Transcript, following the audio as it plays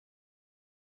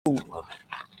All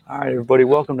right, everybody,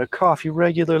 welcome to Coffee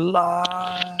Regular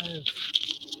Live.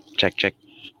 Check.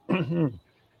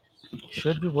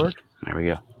 Should be working. There we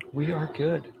go. We are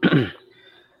good.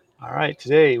 All right,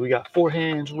 today we got Four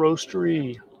Hands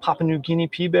Roastery Papua New Guinea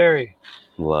Peaberry.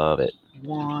 Love it.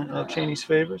 One of Cheney's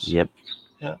favorites. Yep.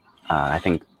 Yeah. I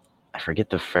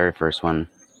forget the very first one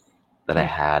that I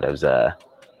had. It was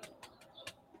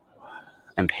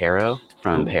Impero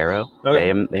from Impero.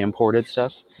 Okay. They imported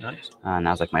stuff. Nice. And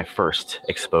that was like my first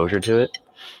exposure to it.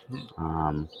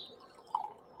 And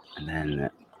then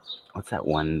what's that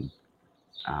one?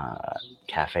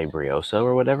 Cafe Brioso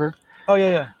or whatever. Oh,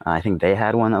 yeah. I think they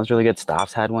had one that was really good.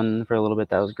 Stoff's had one for a little bit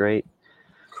that was great.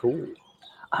 Cool.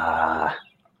 I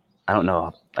don't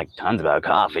know like tons about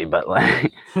coffee, but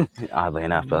like oddly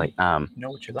enough, but like You know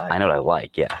what you like. I know what I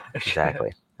like. Yeah,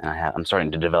 exactly. And I'm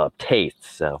starting to develop tastes.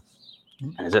 So,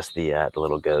 and is this the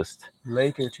little ghost?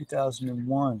 Laker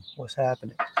 2001. What's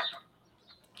happening?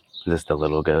 Is this the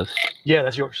little ghost? Yeah,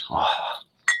 that's yours. Oh,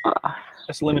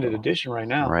 That's limited edition right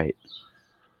now. right.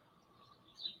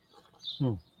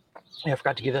 Yeah, I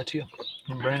forgot to give that to you.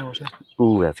 Brandon was there.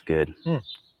 Ooh, that's good.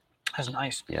 That's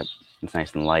nice. Yep, it's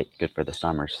nice and light. Good for the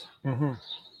summers.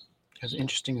 Has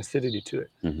interesting acidity to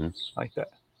it. I like that.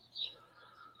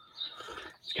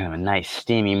 It's kind of a nice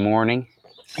steamy morning.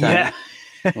 Sunny, Yeah.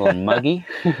 a little muggy.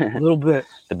 A little bit.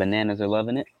 The bananas are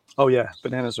loving it. Oh yeah,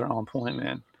 bananas are on point,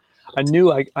 man. I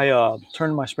knew I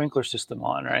turned my sprinkler system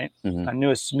on, right? I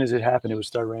knew as soon as it happened, it would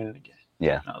start raining again.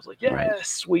 Yeah. And I was like, yeah,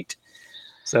 sweet.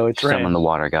 So it's Summon ran. the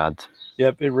water gods.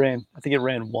 Yep, it ran. I think it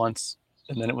ran once,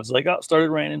 and then it was like, oh, it started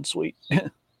raining, sweet.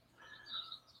 You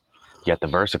got the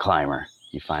VersaClimber.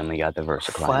 You finally got the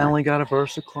VersaClimber. Finally got a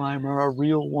VersaClimber, a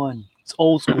real one. It's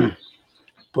old school.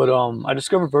 But I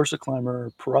discovered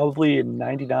VersaClimber probably in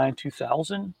 99,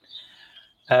 2000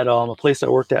 at a place I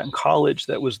worked at in college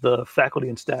that was the Faculty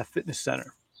and Staff Fitness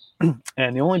Center.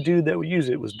 And the only dude that would use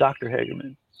it was Dr.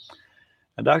 Hagerman.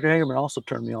 And Dr. Hagerman also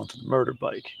turned me on to the murder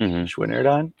bike, Schwinn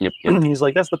Airdyne. Yep. He's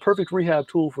like, that's the perfect rehab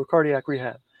tool for cardiac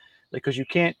rehab. Like, because you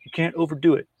can't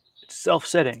overdo it. It's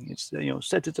self-setting. It's,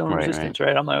 sets its own resistance,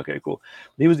 right? I'm like, okay, cool.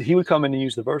 He would come in and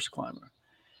use the VersaClimber.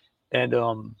 And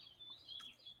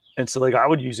so like I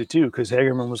would use it too, because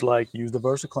Hagerman was like, use the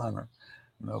VersaClimber.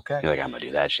 Okay. You're like, I'm gonna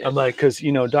do that shit. I'm like, because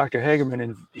Dr. Hagerman,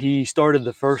 and he started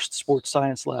the first sports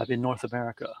science lab in North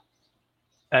America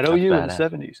at OU in the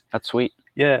 70s. That's sweet.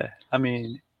 Yeah, I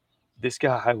mean, this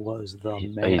guy was the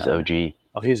man. He's OG.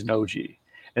 Oh, he's an OG.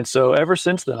 And so ever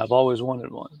since then, I've always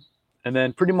wanted one. And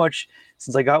then pretty much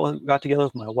since I got together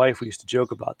with my wife, we used to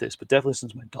joke about this, but definitely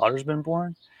since my daughter's been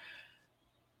born,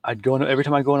 every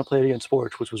time I go in and play against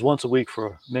sports, which was once a week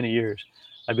for many years,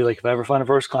 I'd be like, if I ever find a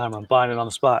VersaClimber, I'm buying it on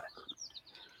the spot.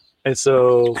 And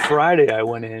so Friday I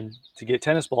went in to get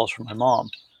tennis balls for my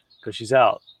mom because she's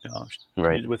out,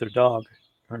 with her dog.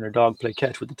 Her and her dog play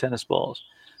catch with the tennis balls.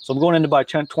 So I'm going in to buy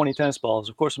 20 tennis balls.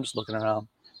 Of course, I'm just looking around.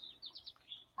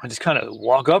 I just kind of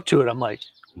walk up to it. I'm like,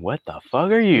 what the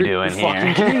fuck are you doing you're here?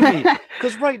 fucking kidding me.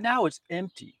 Because right now it's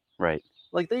empty. Right.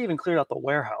 Like they even cleared out the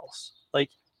warehouse. Like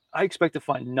I expect to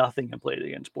find nothing in Play It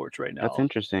Again Sports right now. That's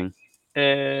interesting.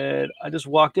 And I just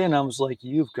walked in. I was like,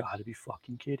 you've got to be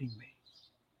fucking kidding me.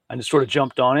 I just sort of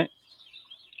jumped on it.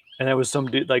 And there was some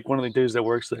dude, like one of the dudes that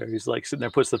works there. He's like sitting there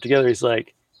putting stuff together. He's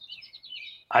like,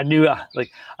 I knew,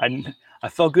 I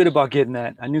felt good about getting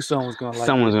that. I knew someone was going to like it.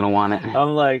 Someone's going to want it.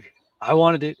 I'm like, I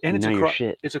wanted it. And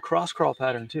it's a cross crawl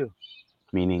pattern too.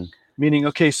 Meaning,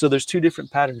 okay, so there's two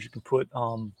different patterns you can put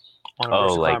on a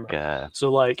VersaClimber. So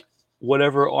like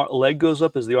whatever leg goes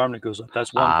up is the arm that goes up.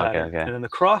 That's one pattern. Okay. And then the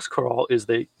cross crawl is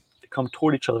they come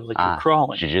toward each other like you're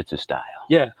crawling. Jiu-jitsu style.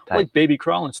 Yeah, like baby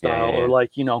crawling style, or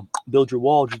like, build your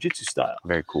wall jiu-jitsu style.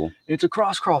 Very cool. It's a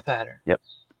cross crawl pattern. Yep.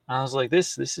 I was like,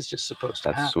 this is just supposed to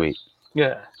happen. That's sweet.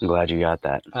 Yeah. I'm glad you got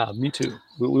that. Me too.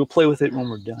 We'll play with it when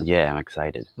we're done. Yeah, I'm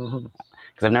excited. Because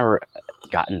I've never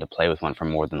gotten to play with one for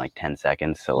more than like 10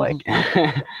 seconds. So like.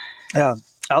 Yeah.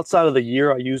 Outside of the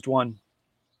year I used one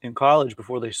in college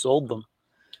before they sold them,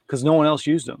 because no one else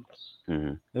used them.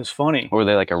 It's funny. Or were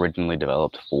they like originally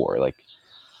developed for like?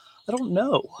 I don't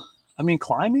know. I mean,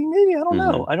 climbing maybe. I don't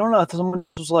know. I don't know. Someone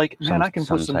was like, man, I can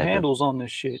put some handles on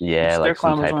this shit. Yeah, like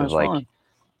some type of like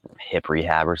hip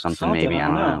rehab or something maybe. I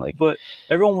don't know. Like, but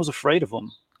everyone was afraid of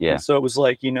them. Yeah. And so it was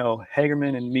like,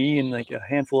 Hagerman and me and like a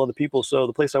handful of other people. So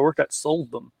the place I worked at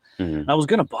sold them. And I was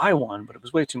gonna buy one, but it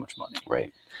was way too much money.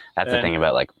 Right. That's the thing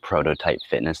about like prototype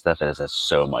fitness stuff. It has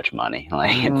so much money.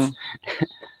 Like it's.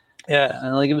 Yeah,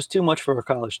 and like it was too much for a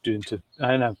college student to. I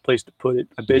didn't have a place to put it.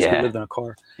 I basically lived in a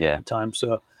car at the time,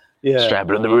 so yeah. Strap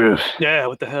it to the roof. Yeah,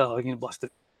 what the hell? I can bust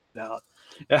it out.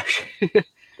 Yeah,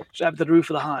 strap it to the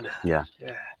roof of the Honda. Yeah.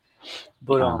 Yeah.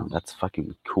 But That's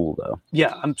fucking cool though.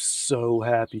 yeah, I'm so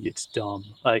happy it's dumb.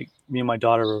 Like me and my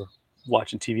daughter were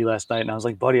watching TV last night, and I was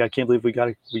like, "Buddy, I can't believe we got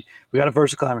a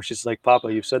Versa climber." She's like,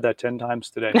 "Papa, you've said that 10 times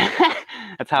today."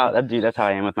 That's how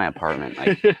I am with my apartment.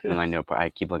 Like when I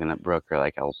keep looking at Brooke, or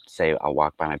like I'll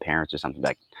walk by my parents or something,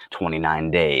 like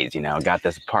 29 days, got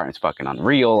this apartment's fucking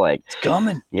unreal. Like It's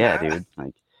coming. yeah, dude.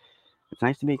 Like it's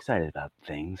nice to be excited about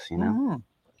things, Mhm.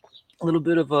 A little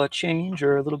bit of a change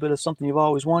or a little bit of something you've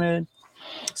always wanted.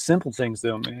 Simple things,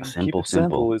 though, man. Keep it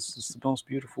simple is the most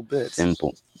beautiful bit.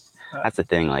 Simple. That's the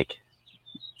thing. Like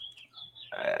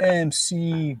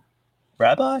MC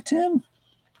Rabbi Tim,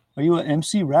 are you an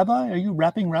MC Rabbi? Are you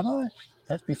rapping Rabbi?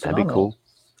 That'd be phenomenal. That'd be cool.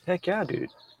 Heck yeah,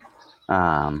 dude.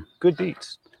 Good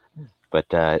beats. But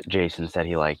Jason said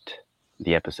he liked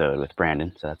the episode with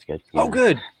Brandon, so that's good.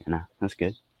 Good. That's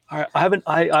good. All right, I've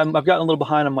gotten a little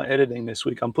behind on my editing this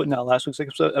week. I'm putting out last week's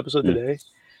episode today.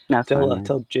 No,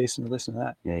 tell Jason to listen to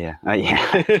that. Yeah.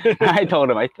 I told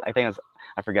him. I think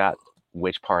I forgot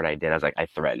which part I did. I was like, I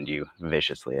threatened you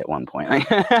viciously at one point.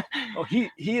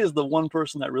 He is the one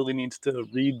person that really needs to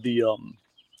read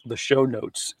the show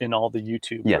notes in all the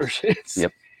YouTube versions.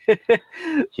 Yep.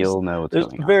 He'll know what's There's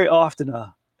going on. very often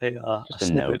a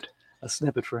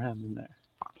snippet for him in there.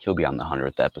 He'll be on the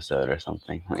 100th episode or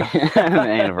something.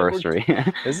 Anniversary.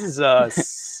 This is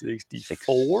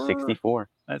 64? 64.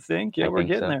 I think. Yeah, we're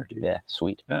getting there, dude. Yeah,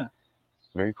 sweet. Yeah.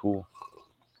 Very cool.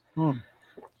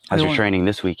 How's your training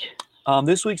this week?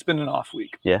 This week's been an off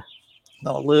week. Yeah.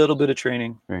 Done a little bit of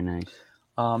training. Very nice.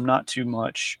 Not too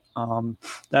much. I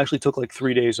actually took like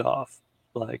 3 days off.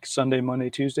 Like Sunday,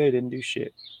 Monday, Tuesday, didn't do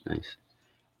shit. Nice.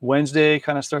 Wednesday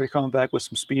kind of started coming back with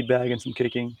some speed bag and some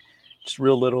kicking. Just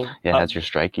real little. Yeah, how's your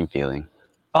striking feeling?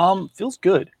 Feels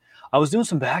good. I was doing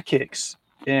some back kicks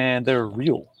and they're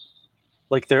real.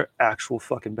 Like they're actual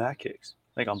fucking back kicks.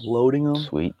 Like I'm loading them.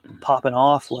 Sweet. Popping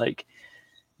off. Like,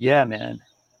 yeah, man.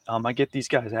 I get these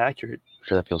guys accurate.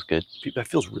 Sure, that feels good. That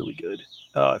feels really good.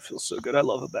 Oh, it feels so good. I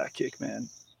love a back kick, man.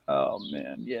 Oh,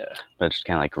 man, yeah. But it's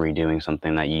kind of like redoing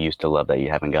something that you used to love that you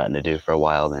haven't gotten to do for a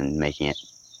while, then making it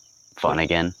fun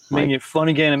again. Making it fun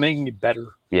again and making it better.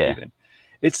 Yeah. Even.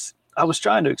 I was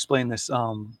trying to explain this.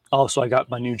 So I got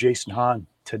my new Jason Hahn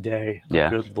today. Yeah.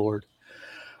 Good Lord.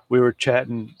 We were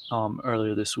chatting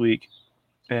earlier this week.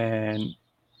 And,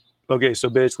 okay, so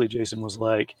basically Jason was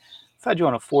like, I've had you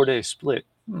on a 4-day split.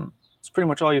 It's pretty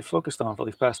much all you focused on for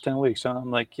these past 10 weeks. And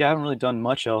I'm like, yeah, I haven't really done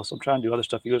much else. I'm trying to do other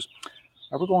stuff. He goes,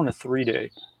 all right, we're going to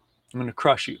 3-day. I'm going to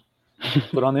crush you.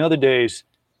 But on the other days,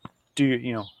 do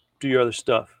your other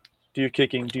stuff. Do your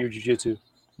kicking, do your jiu-jitsu.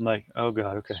 I'm like, oh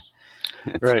God, okay.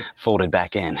 It's right. Folded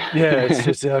back in. Yeah, it's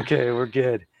just, okay, we're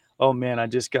good. Oh man, I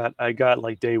got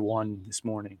like day 1 this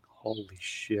morning. Holy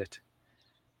shit.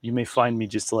 You may find me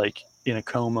just like in a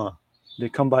coma. They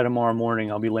come by tomorrow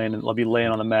morning. I'll be laying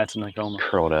on the mats in a coma.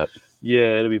 Curled up.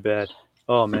 Yeah, it'll be bad.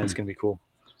 Oh man, it's gonna be cool.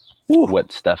 Ooh.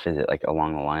 What stuff is it like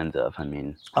along the lines of? I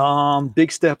mean,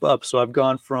 big step up. So I've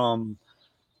gone from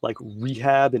like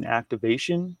rehab and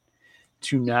activation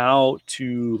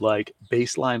to like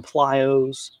baseline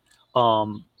plyos,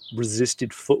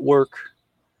 resisted footwork,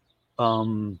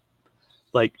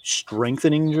 like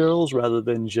strengthening drills rather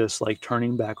than just like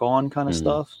turning back on kind of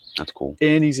stuff. That's cool.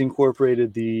 And he's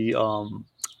incorporated the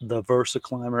Versa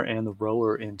climber and the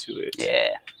rower into it.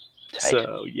 Yeah. Tight.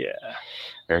 So yeah.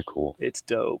 Very cool. It's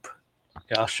dope.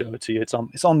 Yeah, I'll show it to you. It's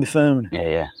on my phone.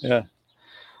 Yeah. Yeah.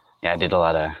 Yeah, I did a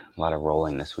lot of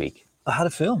rolling this week. How'd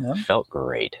it feel, man? Felt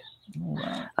great. Oh,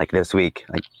 wow. Like this week,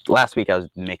 like last week I was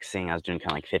mixing. I was doing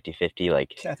kind of like 50-50. Like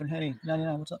Catherine Henny,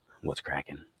 99. What's up? What's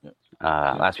cracking? Yeah.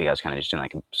 Last week I was kind of just doing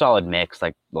like a solid mix,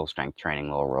 like little strength training,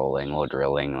 little rolling, little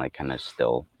drilling, like kind of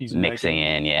still mixing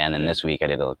in. Yeah. And then this week I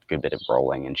did a good bit of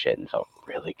rolling and shit and felt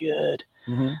really good.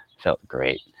 Mm-hmm. Felt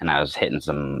great. And I was hitting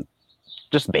some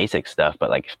just basic stuff, but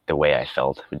like the way I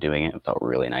felt doing it felt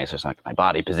really nice. It's like my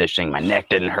body positioning, my neck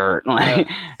didn't hurt, like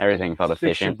everything felt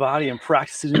efficient. Fix your body and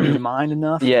practice it in your mind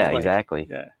enough. Yeah, like, exactly.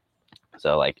 Yeah.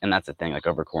 So like, and that's the thing, like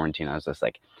over quarantine, I was just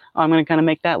like, oh, I'm going to kind of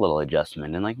make that little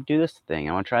adjustment and like do this thing.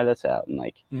 I want to try this out. And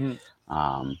like,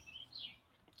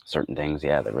 certain things,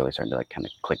 that really started to like kind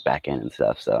of click back in and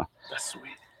stuff. So that's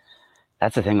sweet.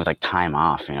 That's the thing with like time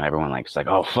off, everyone likes like,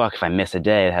 oh fuck, if I miss a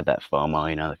day, I have that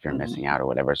FOMO, if you're missing out or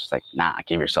whatever. It's just like, nah,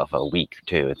 give yourself a week or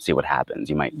 2 and see what happens.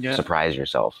 You might surprise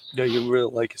yourself. Yeah, you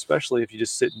really like, especially if you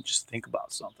just sit and just think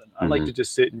about something. I like to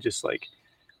just sit and just like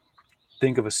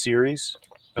think of a series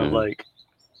of like,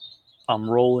 I'm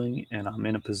rolling and I'm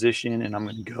in a position and I'm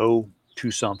going to go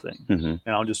to something and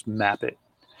I'll just map it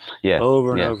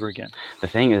over and over again. The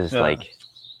thing is like,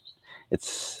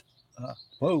 it's...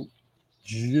 Whoa.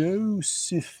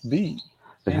 Joseph B.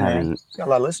 been Hey, man, having got a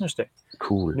lot of listeners today.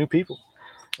 cool. New people.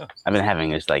 I've been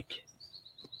having this like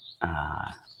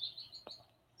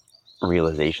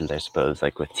realizations, I suppose,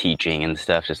 like with teaching and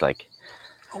stuff, just like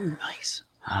Oh, nice.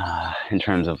 in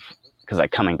terms of, because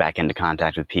like coming back into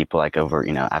contact with people like over,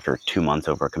 you know, after 2 months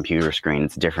over a computer screen,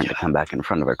 it's different to come back in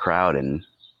front of a crowd and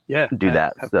do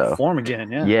that. So perform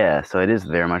again. yeah, so it is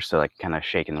very much so like kind of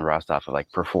shaking the rust off of like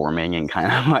performing and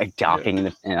kind of like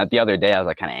talking. And the other day I was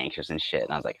like kind of anxious and shit,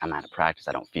 and I was like, I'm out of practice,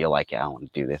 I don't feel like it, I don't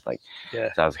want to do this, like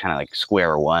so I was kind of like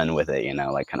square one with it, you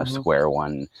know, like kind of square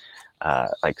one,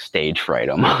 like stage fright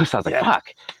almost. I was like,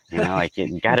 fuck, you know, like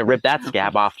you got to rip that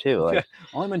scab off too. Like,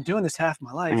 well, I've been doing this half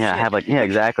my life. Yeah, I have like,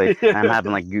 exactly. I'm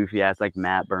having like goofy ass like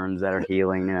mat burns that are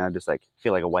healing, you know, just like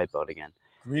feel like a white belt again.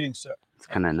 Greetings, sir. It's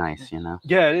kind of nice, you know.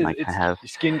 Yeah, it is. Like I have, your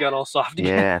skin got all soft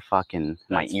again. yeah, fucking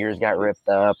my ears got ripped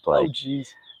up. Like, oh, jeez.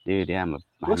 Dude, yeah,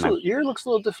 Your ear looks a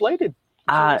little deflated. It's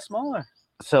a little smaller.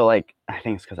 So like, I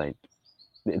think it's because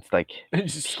it's like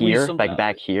here, like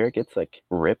back here, it gets like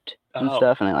ripped and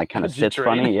stuff, and it like kind of sits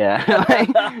funny. Yeah.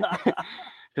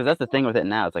 Because that's the thing with it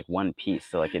now. It's like one piece,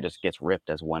 so like it just gets ripped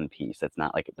as one piece. It's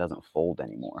not like it doesn't fold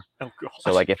anymore. Oh gosh.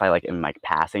 So like if I like am like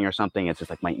passing or something, it's just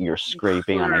like my ear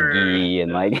scraping on a gi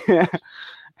and like.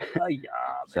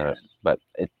 So, but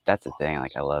that's the thing.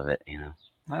 Like I love it, you know.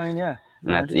 I mean, yeah.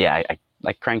 And that's I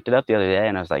like cranked it up the other day,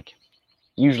 and I was like,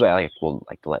 usually I will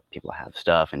like let people have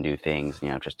stuff and do things, you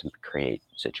know, just to create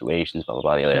situations, blah blah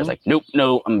blah. The other day I was like, nope,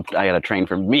 no, I gotta train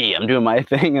for me. I'm doing my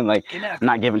thing, and like I'm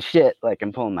not giving shit. Like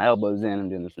I'm pulling my elbows in, I'm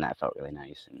doing this, and that felt really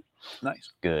nice and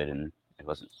good. And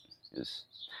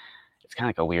it's kind of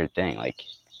like a weird thing. Like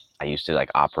I used to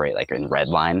like operate like in red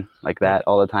line like that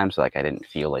all the time, so like I didn't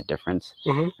feel a difference.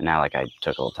 And now like I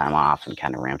took a little time off and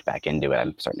kind of ramped back into it.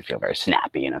 I'm starting to feel very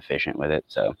snappy and efficient with it.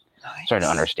 So starting to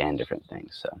understand different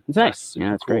things. So it's nice. You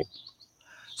know, it's great.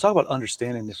 Let's talk about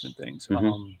understanding different things.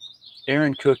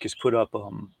 Aaron Cook has put up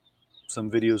some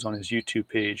videos on his YouTube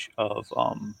page of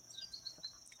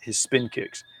his spin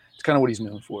kicks. It's kind of what he's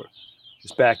known for.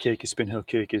 His back kick, his spin hook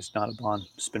kick, his not a bond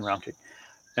spin round kick.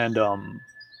 And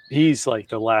he's like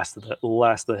the last of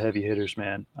the heavy hitters,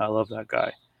 man. I love that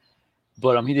guy.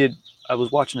 But I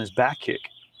was watching his back kick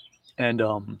and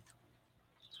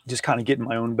just kind of getting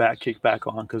my own back kick back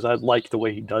on because I like the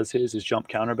way he does his jump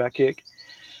counter back kick.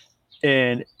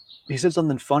 And he said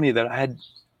something funny that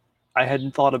I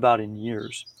hadn't thought about in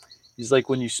years. He's like,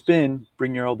 when you spin,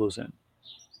 bring your elbows in.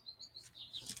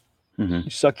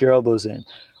 You suck your elbows in.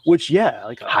 Which, yeah,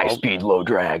 like high speed, low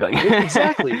drag. Like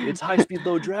exactly. It's high speed,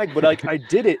 low drag. But like I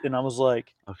did it and I was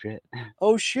like,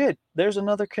 oh shit, there's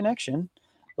another connection.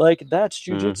 Like that's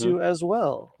jujitsu as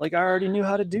well. Like I already knew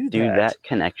how to do that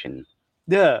connection.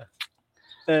 Yeah.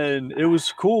 And it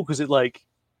was cool because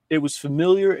it was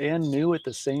familiar and new at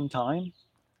the same time.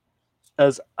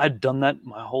 As I'd done that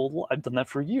I'd done that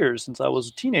for years since I was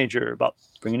a teenager about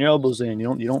bringing your elbows in.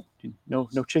 No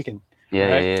chicken.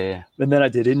 Yeah. And then I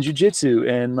did it in jiu-jitsu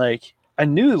and like I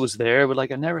knew it was there, but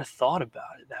like I never thought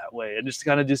about it that way. I just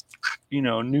kind of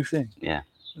new thing. Yeah.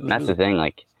 And that's the thing,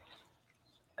 like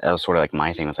that was sort of like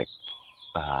my thing with like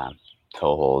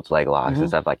toe holds, leg locks and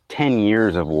stuff, like 10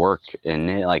 years of work in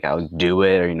it. Like I would do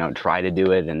it or, try to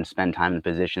do it and spend time in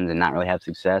positions and not really have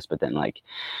success. But then like,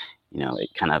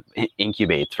 it kind of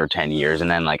incubates for 10 years.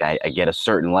 And then like I get a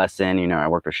certain lesson, I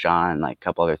worked with Sean and like a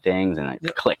couple other things and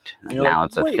it clicked. And now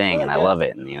it's a thing and I love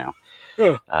it. And,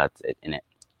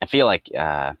 I feel like,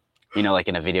 like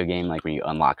in a video game, like when you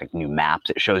unlock like new maps,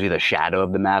 it shows you the shadow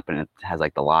of the map and it has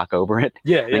like the lock over it.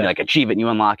 Yeah. And you like achieve it and you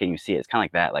unlock it and you see it. It's kind of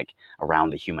like that, like around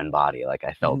the human body. Like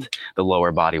I felt the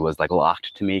lower body was like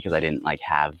locked to me because I didn't like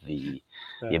have the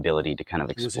ability to kind of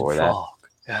explore that.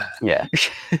 Yeah.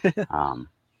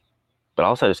 But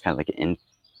also just kind of like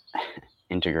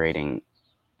integrating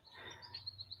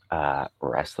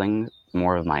wrestling,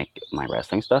 more of my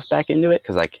wrestling stuff back into it.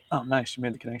 Cause like, oh, nice. You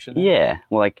made the connection. Yeah.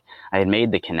 Well, like I had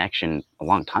made the connection a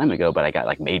long time ago, but I got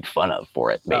like made fun of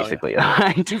for it basically.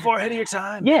 Too far ahead of your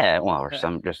time. Yeah. Well, or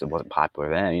some just, it wasn't popular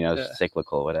then,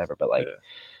 cyclical, whatever. But like,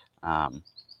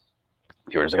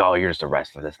 people were just like, oh, you're just a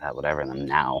wrestler, this, that, whatever. And then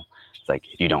now it's like,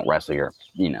 if you don't wrestle, you're,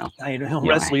 now you don't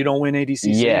wrestle, you don't win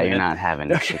ADCC. Yeah. Man. You're not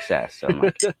having success. So I'm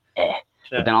like,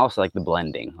 But then also like the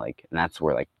blending, like, and that's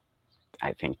where like,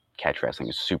 I think catch wrestling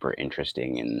is super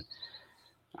interesting. And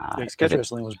catch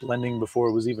wrestling was blending before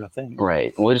it was even a thing.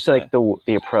 Right. Well, just like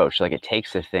the approach, like it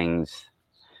takes the things.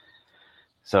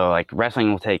 So like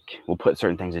wrestling will put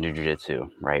certain things into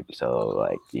jiu-jitsu, right? So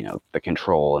like, the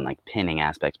control and like pinning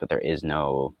aspects, but there is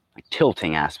no like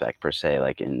tilting aspect per se,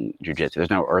 like in jiu-jitsu.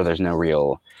 There's no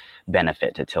real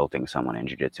benefit to tilting someone in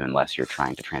jiu-jitsu unless you're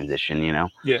trying to transition,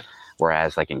 Yeah.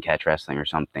 Whereas like in catch wrestling or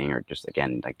something, or just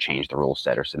again like change the rule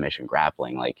set or submission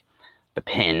grappling, like the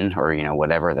pin or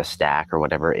whatever the stack or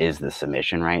whatever is the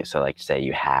submission, right? So like say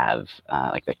you have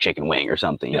like the chicken wing or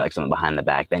something, like something behind the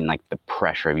back, then like the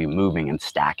pressure of you moving and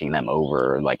stacking them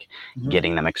over, or like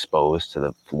getting them exposed to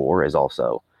the floor is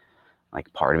also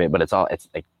like part of it. But it's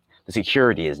like the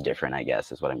security is different, I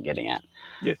guess, is what I'm getting at.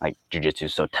 Yeah. Like jiu-jitsu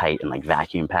is so tight and like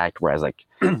vacuum packed, whereas like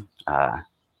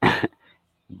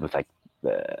with like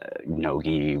the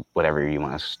nogi, whatever you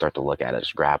want to start to look at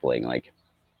as grappling, like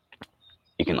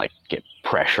you can like get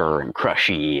pressure and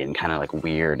crushy and kind of like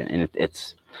weird, and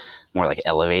it's more like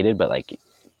elevated, but like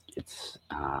it's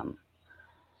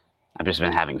I've just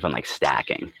been having fun like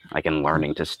stacking, like, and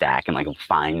learning to stack and like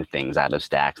find things out of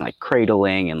stacks, and like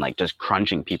cradling and like just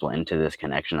crunching people into this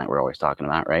connection that we're always talking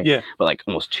about, right? Yeah. But like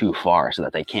almost too far so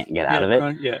that they can't get out of it.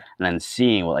 Yeah. And then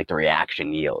seeing what like the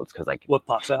reaction yields, because like what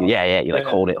pops out. Yeah. You like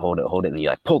hold it, and then you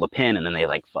like pull the pin, and then they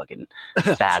like fucking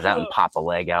spaz out and pop a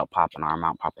leg out, pop an arm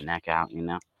out, pop a neck out,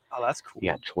 Oh, that's cool.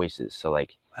 You got choices. So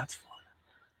like that's fun.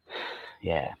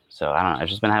 Yeah. So I don't know. I've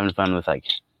just been having fun with like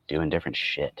doing different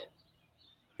shit.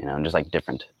 And just like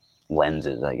different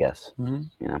lenses, I guess.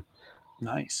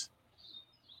 Nice.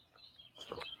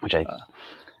 Which and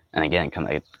again, kind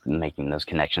of like making those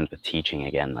connections with teaching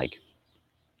again, like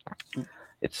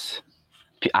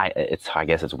I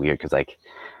guess it's weird because like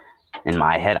in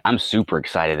my head, I'm super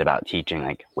excited about teaching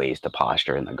like ways to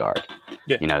posture in the guard.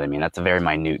 Yeah. You know what I mean? That's a very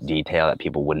minute detail that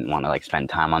people wouldn't want to like spend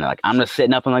time on. They're like, I'm just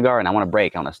sitting up in the guard and I want to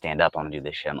break. I want to stand up. I want to do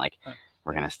this shit. I'm like,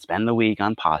 we're going to spend the week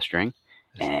on posturing.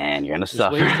 And you're gonna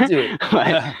suffer.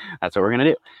 That's what we're gonna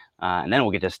do, and then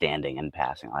we'll get to standing and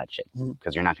passing all that shit,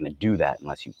 because you're not gonna do that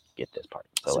unless you get this part.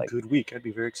 So it's like, a good week. I'd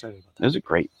be very excited about that. It was a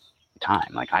great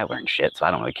time. Like I learned shit, so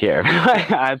I don't really care.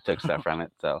 I took stuff from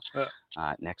it. So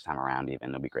next time around, even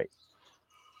it'll be great.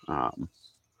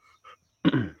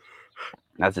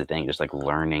 That's the thing, just like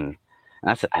learning.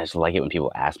 And I just like it when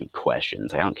people ask me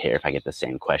questions. I don't care if I get the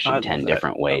same question 10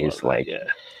 different ways. Like it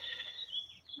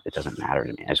doesn't matter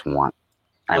to me. I just want.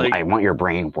 I want your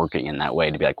brain working in that way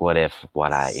to be like, what if, why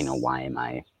am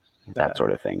I, that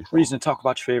sort of thing. So. Reason to talk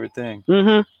about your favorite thing,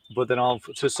 but then all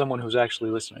to someone who's actually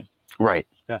listening. Right.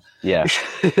 Yeah.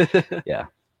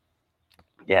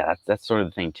 Yeah. That's sort of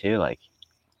the thing too. Like,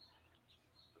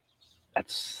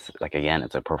 that's like, again,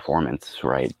 it's a performance,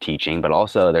 right? Teaching, but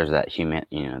also there's that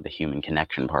the human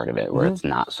connection part of it, where it's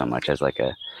not so much as like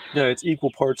it's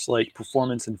equal parts like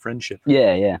performance and friendship.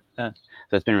 Yeah.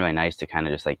 So it's been really nice to kind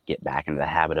of just like get back into the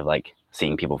habit of like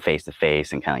seeing people face to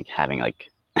face and kind of like having like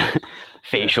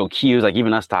facial cues, like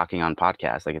even us talking on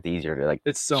podcasts, like it's easier to like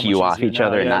cue off each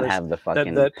other and not have the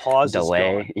fucking that pause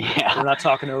delay. We're not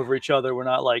talking over each other. We're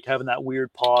not like having that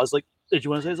weird pause. Like, did you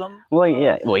want to say something? Well,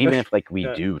 even if like we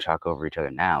do talk over each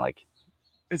other now, like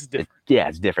it's different.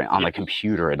 It's different on the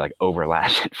computer. It like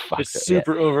overlaps. It's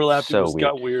super overlapped. So it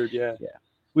got weird. Yeah.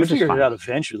 We figured it out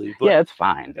eventually. But it's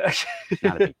fine. It's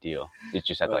not a big deal. It's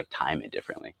just have to like time it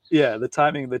differently. Yeah, the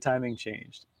timing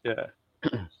changed. Yeah.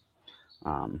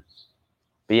 But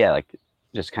yeah, like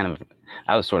just kind of,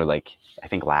 I was sort of like, I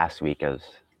think last week I was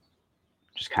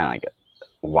just kind of like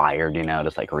wired,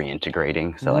 just like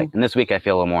reintegrating. So like, and this week I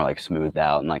feel a little more like smoothed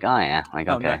out and like, oh yeah, like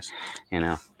okay, nice.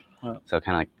 So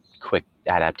kind of like quick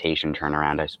adaptation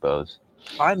turnaround, I suppose.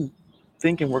 I'm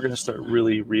thinking we're gonna start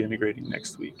really reintegrating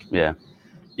next week.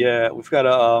 Yeah, we've got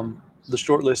the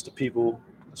short list of people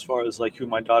as far as like who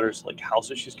my daughter's like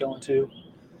houses she's going to,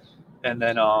 and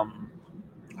then I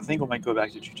think we might go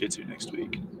back to jiu-jitsu next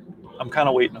week. I'm kind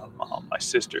of waiting on my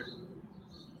sister.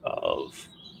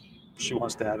 She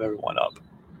wants to have everyone up,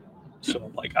 so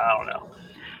I'm like, I don't know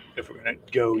if we're gonna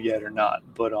go yet or not.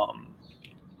 But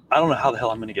I don't know how the hell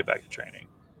I'm gonna get back to training.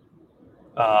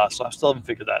 So I still haven't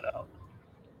figured that out.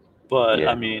 But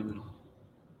I mean,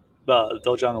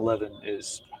 Doljang 11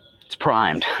 it's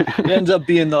primed. It ends up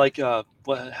being like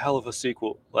what a hell of a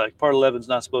sequel. Like part 11's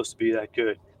not supposed to be that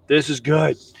good. This is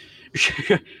good.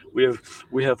 we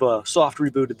have soft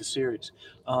rebooted the series.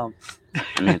 I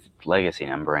mean, it's legacy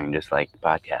numbering, just like the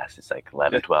podcast. It's like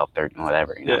 11, 12, 13,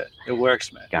 whatever. Yeah, it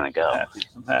works, man. Gonna go.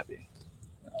 I'm happy.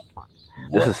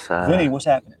 This is Vinny, what's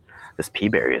happening? This pea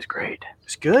berry is great.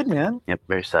 It's good, man. Yep,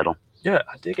 very subtle. Yeah,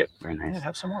 I dig it. Very nice. Yeah,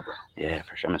 have some more, bro. Yeah,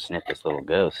 for sure. I'm gonna sniff this little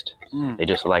ghost. They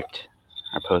just liked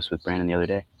our post with Brandon the other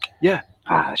day. Yeah.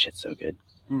 That shit's so good.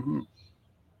 Mm-hmm.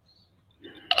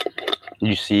 Did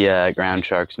you see Ground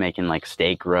Sharks making like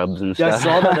steak rubs and stuff? Yeah, I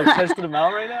saw that. They're testing them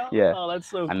out right now. Yeah. Oh, that's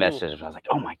so cool. I messaged him. I was like,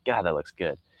 oh my God, that looks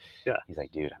good. Yeah. He's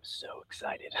like, dude, I'm so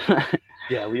excited.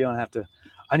 Yeah, we don't have to.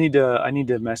 I need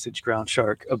to message Ground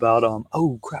Shark about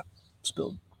oh crap,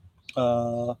 spilled.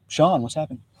 Sean, what's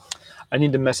happening? I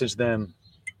need to message them.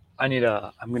 I'm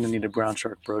gonna need a Brown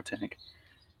Shark Bro Tank.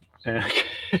 And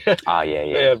Oh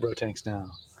they yeah. have Bro Tanks now.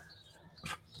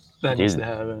 That needs to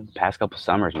happen. Past couple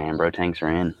summers, man, bro tanks are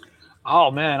in.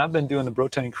 Oh man, I've been doing the Bro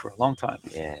Tank for a long time.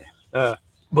 Yeah.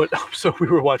 But so we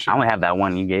were watching. I only have that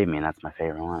one you gave me, and that's my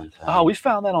favorite one. So. Oh, we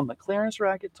found that on the clearance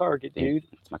rack at Target, dude.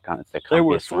 It's the There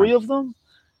were comfiest 3 one. of them,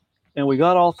 and we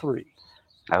got all 3.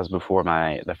 That was before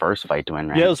the first fight to win,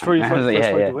 right? Yeah, it was for your first fight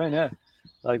yeah. to win. Yeah,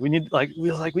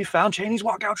 we found Cheney's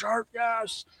walkout shark.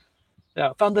 Yes.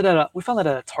 Yeah, we found that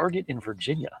at a Target in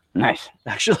Virginia. Nice.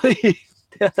 Actually,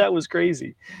 yeah, that was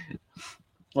crazy.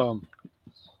 Nah,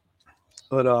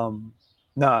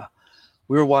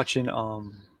 we were watching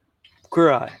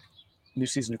Queer Eye. New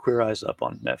season of Queer Eye's up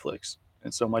on Netflix,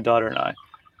 and so my daughter and I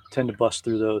tend to bust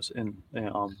through those, and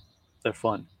they're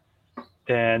fun.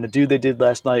 And the dude they did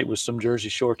last night was some Jersey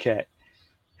Shore cat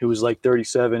who was like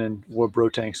 37 and wore Bro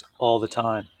Tanks all the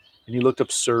time, and he looked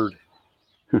absurd.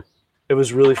 It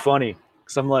was really funny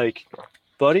because I'm like,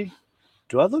 buddy,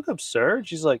 do I look absurd?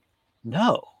 She's like,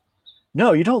 no,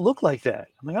 you don't look like that.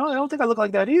 I'm like, I don't think I look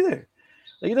like that either.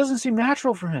 Like, it doesn't seem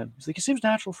natural for him. He's like, it seems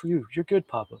natural for you. You're good,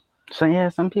 Papa. So yeah,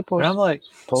 some people. And I'm like,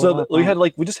 so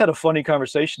we just had a funny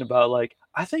conversation about like,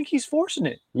 I think he's forcing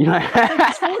it. I think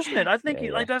he's forcing it. I think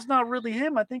like that's not really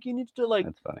him. I think he needs to like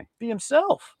be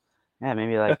himself. Yeah,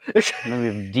 maybe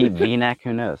maybe deep V-neck.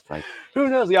 Who knows? Like, who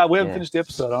knows? Yeah, we haven't finished the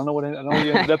episode. I don't know what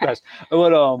you ended up as.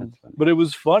 But it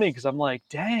was funny because I'm like,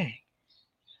 dang.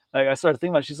 Like I started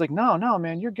thinking about it. She's like, no,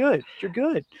 man, you're good. You're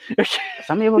good.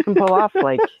 Some people can pull off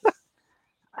like.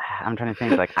 I'm trying to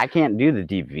think. Like, I can't do the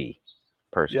deep V.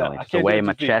 Personally, the way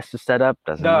my chest is set up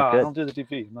doesn't look good. I don't do the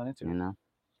DP. I'm not into it. You know,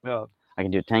 yeah. I can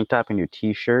do a tank top and do a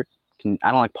t-shirt.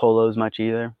 I don't like polos much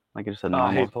either. Like just a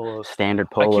normal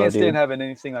standard polo. I can't stand having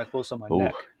anything like close on my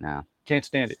neck. No, can't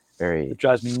stand it. It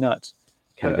drives me nuts.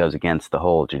 Kind of goes against the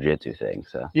whole jiu-jitsu thing.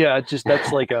 So yeah,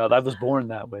 that's like I was born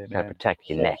that way, man. Gotta protect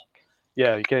your neck.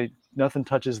 Yeah, nothing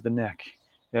touches the neck.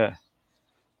 Yeah.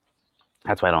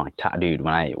 That's why I don't like tie, dude.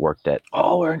 When I worked at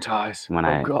wearing ties. When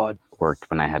I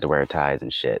had to wear ties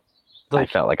and shit, I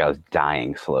felt like I was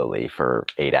dying slowly for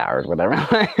 8 hours, whatever.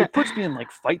 It puts me in like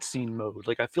fight scene mode.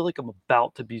 Like I feel like I'm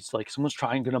about to be like someone's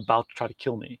about to try to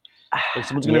kill me. Like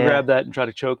someone's gonna grab that and try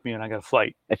to choke me, and I gotta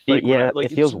fight.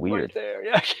 It feels weird. Right there.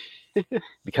 Yeah.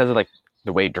 Because of like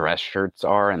the way dress shirts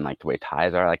are and like the way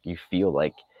ties are, like you feel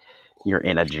like you're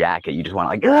in a jacket. You just want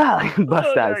to like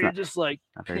bust out. You're just like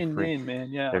pinned in, man.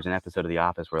 Yeah. There's an episode of The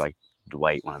Office where like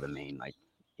Dwight, one of the main like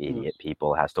idiot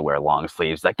people, has to wear long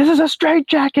sleeves. Like, this is a straight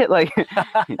jacket. Like,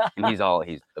 and he's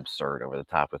absurd over the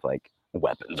top with like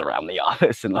weapons around the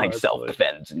office and like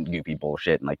self-defense and goopy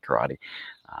bullshit and like karate.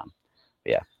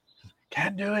 Yeah.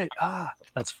 Can't do it.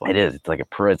 That's funny. It is. It's like a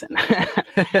prison.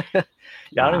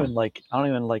 Yeah, I don't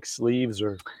even like sleeves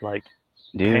or like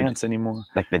pants anymore.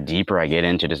 Like the deeper I get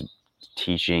into just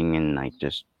teaching and like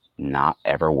just not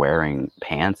ever wearing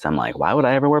pants, I'm like, why would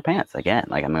I ever wear pants again?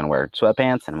 Like I'm gonna wear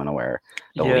sweatpants and I'm gonna wear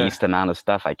the least amount of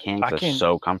stuff I can because it's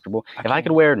so comfortable. If I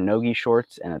could wear nogi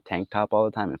shorts and a tank top all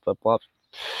the time and flip-flops,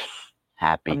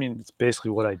 happy. I mean, it's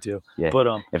basically what I do. Yeah. But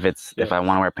if I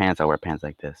want to wear pants, I'll wear pants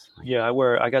like this. Yeah,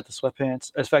 I got the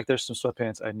sweatpants. In fact, there's some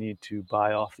sweatpants I need to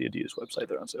buy off the Adidas website.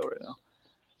 They're on sale right now.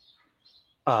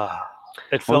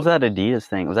 What was that Adidas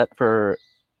thing? Was that for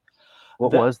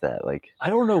what was that? Like,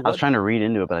 I don't know. I was trying to read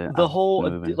into it, but the whole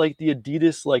like the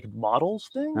Adidas like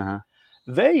models thing.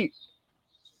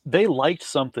 They liked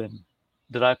something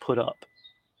that I put up,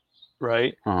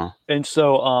 right? And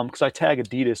so because I tag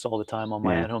Adidas all the time on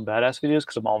my At Home Badass videos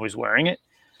because I'm always wearing it,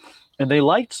 and they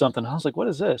liked something. I was like, what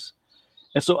is this?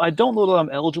 And so I don't know that I'm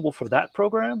eligible for that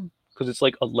program because it's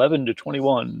like 11 to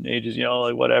 21 ages,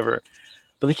 like whatever.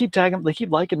 But they keep tagging, they keep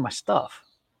liking my stuff.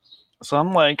 So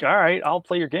I'm like, all right, I'll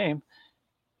play your game.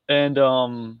 And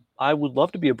I would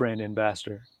love to be a brand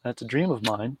ambassador. That's a dream of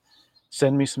mine.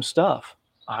 Send me some stuff.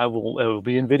 It will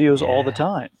be in videos all the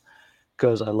time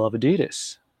because I love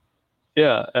Adidas.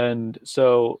 Yeah. And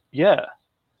so, yeah.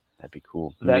 That'd be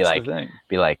cool. That's the thing.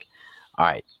 Be like, all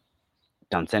right,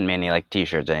 don't send me any like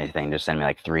t-shirts or anything. Just send me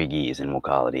like 3 gis and we'll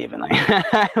call it even.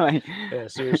 Yeah,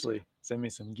 seriously. Send me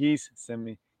some gis. Send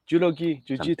me judo gi,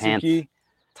 jiu-jitsu gi.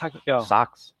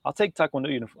 Socks. I'll take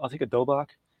taekwondo uniform. I'll take a dobak.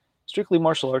 Strictly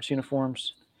martial arts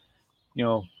uniforms.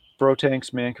 Bro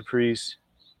tanks, man capris.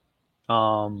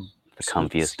 The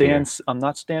comfiest Stans. I'm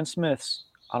not Stan Smiths.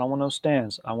 I don't want no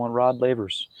Stans. I want Rod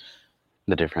Lavers.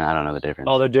 I don't know the difference.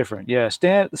 Oh, they're different. Yeah,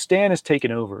 Stan is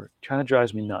taken over. It kind of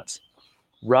drives me nuts.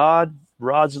 Rods,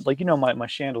 like my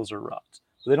shandals are rods.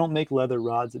 They don't make leather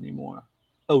rods anymore.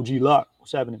 Oh, gee, Lock,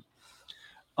 what's happening?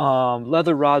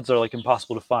 Leather rods are like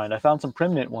impossible to find. I found some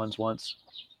Primnit ones once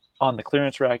on the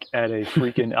clearance rack at a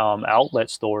freaking outlet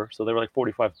store, so they were like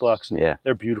 $45. Yeah.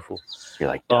 They're beautiful. You're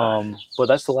like, duh. But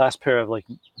that's the last pair of like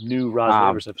new Rod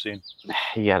Lavers I've seen.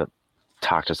 You gotta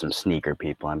talk to some sneaker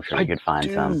people. I'm sure you could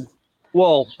find some.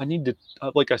 Well, I need to,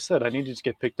 like I said, I need to just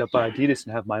get picked up by Adidas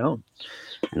and have my own.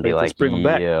 And be like, bring them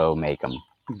back. Yo, make them.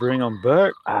 Bring them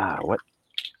back. What?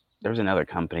 There's another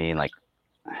company like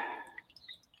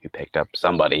who picked up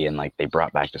somebody and like they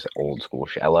brought back this old school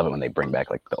shit. I love it when they bring back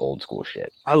like the old school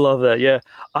shit. I love that. Yeah,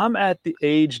 I'm at the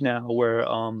age now where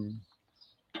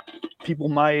people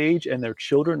my age and their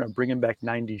children are bringing back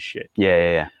 90s shit.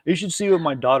 Yeah. You should see what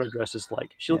my daughter dresses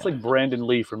like. She looks like Brandon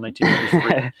Lee from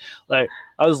 1993. Like,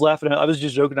 I was laughing. I was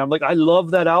just joking. I'm like, I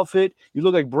love that outfit. You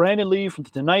look like Brandon Lee from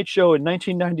The Tonight Show in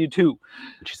 1992.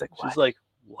 And she's like, what? She's like,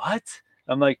 what?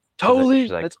 I'm like, totally.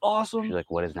 She's like, that's awesome. She's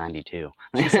like, what is 92?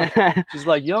 She's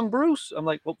like, young Bruce. I'm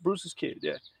like, well, Bruce's kid.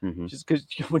 Yeah. Mm-hmm. Just because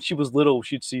when she was little,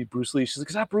 she'd see Bruce Lee. She's like,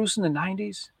 is that Bruce in the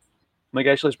 90s? I'm like,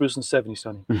 actually, it's Bruce in the 70s,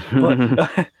 Sonny.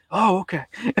 But, oh, okay.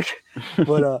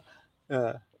 No,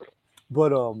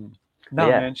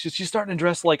 yeah. man, she's starting to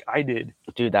dress like I did.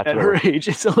 Dude, that's at her age.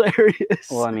 It's hilarious.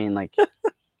 Well, I mean, like,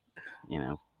 you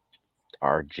know,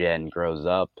 our gen grows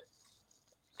up,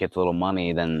 gets a little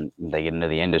money, then they get into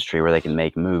the industry where they can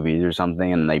make movies or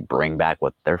something, and they bring back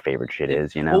what their favorite shit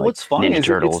is, you know? Well, like what's funny Ninja is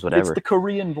Turtles, whatever. it's the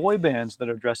Korean boy bands that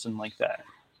are dressing like that.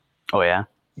 Oh, yeah?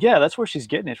 Yeah, that's where she's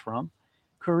getting it from.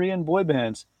 Korean boy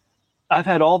bands. I've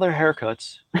had all their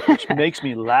haircuts, which makes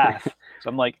me laugh. So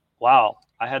I'm like, wow,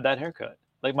 I had that haircut.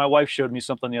 Like my wife showed me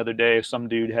something the other day. Some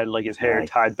dude had like his hair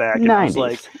tied back, and 90s. I was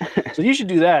like, "So you should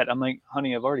do that." I'm like,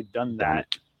 "Honey, I've already done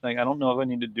that. Like, I don't know if I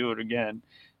need to do it again."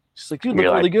 She's like, "Dude, look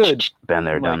really good." Been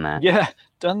there, done that. Yeah,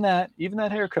 done that. Even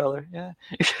that hair color. Yeah.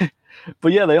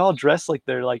 But yeah, they all dress like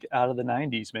they're like out of the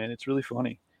 90s, man. It's really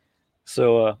funny.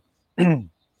 So I'm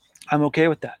okay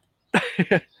with that.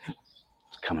 It's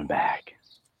coming back.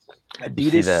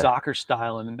 Adidas soccer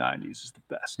style in the 90s is the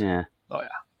best. Yeah. Oh, yeah.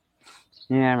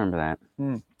 Yeah, I remember that.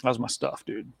 That was my stuff,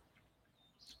 dude.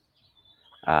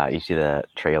 You see the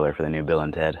trailer for the new Bill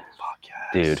and Ted? Fuck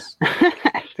yes.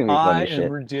 Dude. I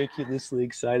am ridiculously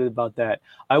excited about that.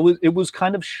 It was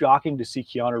kind of shocking to see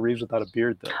Keanu Reeves without a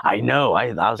beard, though. I know.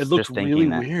 I was just thinking really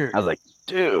that. Weird. I was like,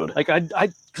 dude. Like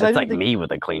it's like me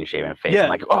with a clean shaven face. Yeah. I'm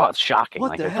like, oh, it's shocking.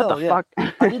 What like, the hell? What the fuck?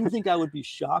 I didn't think I would be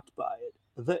shocked by it.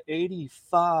 The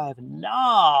 85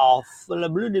 now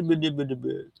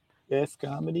F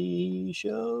comedy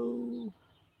show.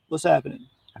 What's happening?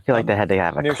 I feel like they had to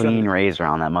have a clean razor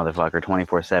on that motherfucker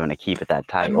 24/7 to keep it that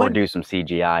tight, or do some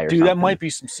CGI or something. Dude, that might be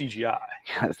some CGI.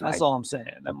 That's all I'm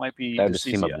saying. That might be. That would just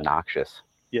seem obnoxious.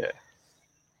 Yeah,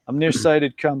 I'm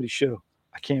nearsighted comedy show.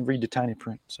 I can't read the tiny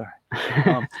print. Sorry.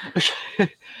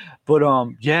 But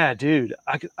yeah, dude,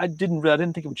 I didn't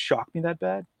think it would shock me that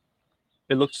bad.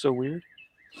 It looked so weird.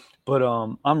 But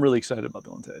I'm really excited about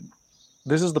Bill and Ted.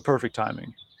 This is the perfect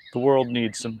timing. The world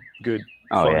needs some good,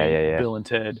 funny Bill and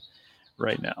Ted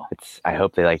right now. I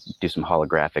hope they like do some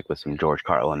holographic with some George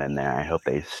Carlin in there. I hope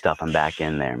they stuff him back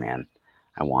in there, man.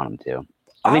 I want them to.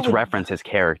 At least reference his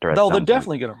character. No, they're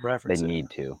definitely gonna reference. They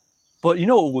need to. But you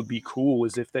know what would be cool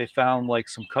is if they found like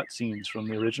some cutscenes from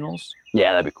the originals.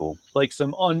 Yeah, that'd be cool. Like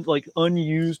some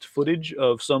unused footage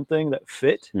of something that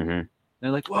fit. Mm-hmm. And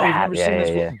they're like, "Whoa, you've never seen this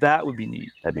before?" Yeah. That would be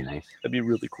neat. That'd be nice. That'd be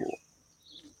really cool.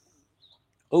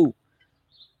 Oh.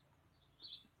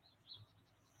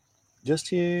 Just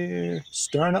here,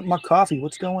 stirring up my coffee.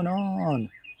 What's going on?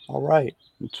 All right.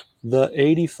 The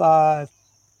 85.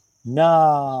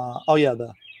 Nah. Oh, yeah,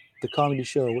 the comedy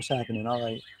show. What's happening? All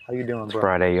right. How you doing, bro?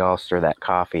 Friday, y'all stir that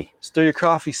coffee. Stir your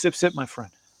coffee. Sip, sip, my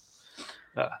friend.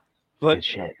 But good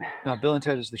shit. No, Bill and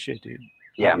Ted is the shit, dude.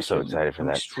 Yeah, I'm so excited for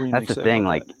that. That's the thing,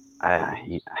 like...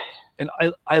 And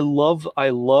I love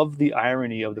the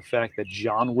irony of the fact that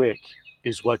John Wick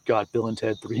is what got Bill and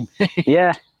Ted 3 made.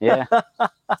 Yeah.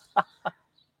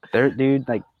 Dude,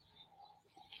 like,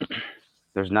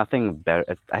 there's nothing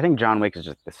better. I think John Wick is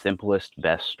just the simplest,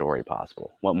 best story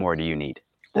possible. What more do you need?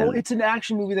 Well, it's an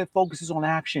action movie that focuses on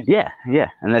action. Yeah,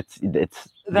 and it's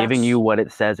giving you what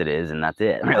it says it is, and that's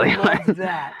it. Really, I love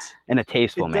that in a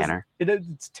tasteful manner.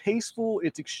 It's tasteful.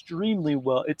 It's extremely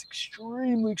well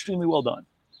done.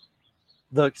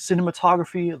 The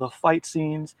cinematography, the fight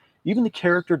scenes, even the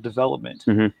character development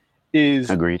is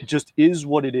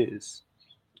what it is.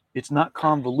 It's not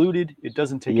convoluted. It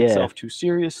doesn't take itself too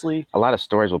seriously. A lot of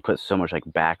stories will put so much like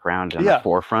background on the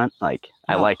forefront. Like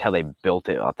I No. liked how they built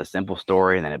it off the simple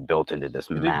story, and then it built into this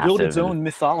It massive. built its own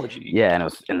mythology. Yeah,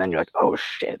 and then you're like, oh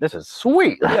shit, this is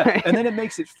sweet. Yeah, and then it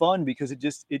makes it fun because it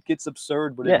gets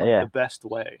absurd, but in Yeah, like yeah. the best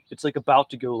way. It's like about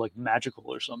to go like magical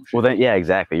or some shit. Well, then, yeah,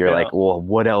 exactly. You're Yeah. like, well,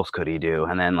 what else could he do?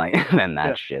 And then like, then that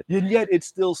Yeah. shit. And yet it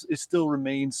still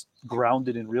remains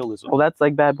grounded in realism. Well, that's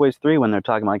like Bad Boys 3 when they're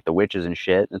talking about, like the witches and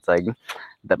shit. It's like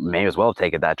that may as well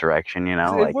take it that direction, you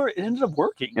know? Like It ended up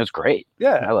working. it was great.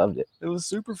 Yeah, I loved it it was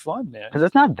super fun, man. because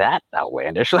it's not that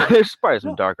outlandish. There's probably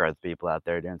some No. dark arts people out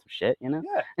there doing some shit, you know?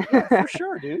 Yeah, for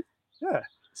sure, dude. Yeah.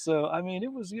 So I mean,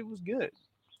 it was good,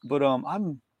 but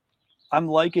I'm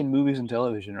liking movies and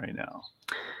television right now.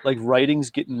 Like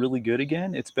writing's getting really good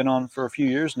again. It's been on for a few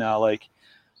years now. Like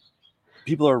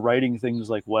people are writing things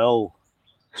like well.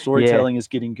 Storytelling is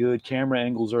getting good. Camera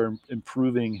angles are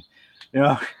improving. You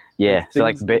know. Yeah. So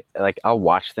things- like I'll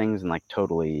watch things and like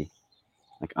totally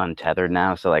like untethered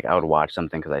now. So like I would watch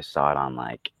something because I saw it on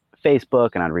like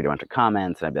Facebook and I'd read a bunch of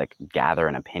comments and I'd be like gather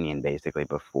an opinion basically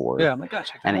before. Yeah, I'm like,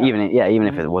 gosh. And even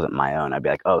if it wasn't my own, I'd be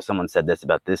like, oh, someone said this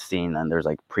about this scene, and there's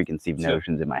like preconceived Sure.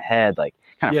 notions in my head, like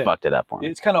kind of fucked it up for me.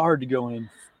 It's kind of hard to go in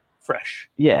fresh.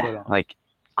 Yeah, like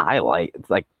it's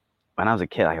like when I was a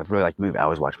kid, I really liked movies. I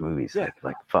always watch movies. Yeah.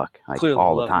 Like fuck, like Clearly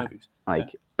all the love time. movies. Like,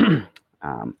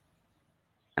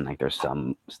 and like there's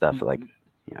some stuff that, like,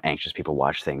 you know, anxious people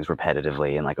watch things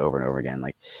repetitively and like over and over again,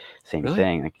 like same Really?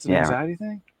 thing. Like It's an anxiety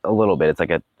thing. a little bit. It's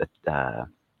like a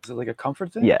Is it like a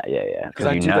comfort thing? yeah. 'Cause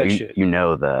I you do know that shit. you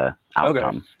know the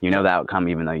outcome. Okay. You know the outcome,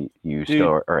 even though you Dude,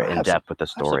 still are I in have depth with the I have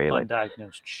some story. Like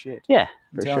undiagnosed shit. yeah,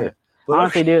 I'm for telling sure. you. But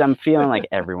Honestly, dude, I'm feeling like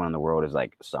everyone in the world is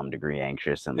like some degree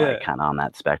anxious and like Yeah. kind of on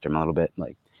that spectrum a little bit.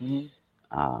 Like, Mhm.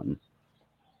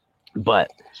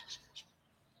 but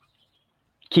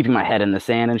keeping my head in the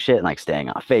sand and shit, and like staying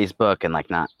off Facebook and like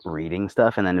not reading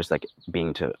stuff, and then just like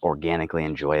being to organically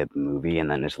enjoy a movie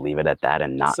and then just leave it at that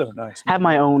and not so nice. have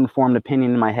my own formed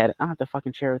opinion in my head. I don't have to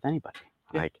fucking share it with anybody.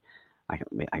 Yeah. Like,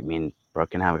 I mean,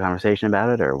 Brooke can have a conversation about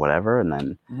it or whatever, and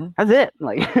then Mhm. that's it.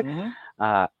 Like, Mhm.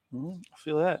 uh, I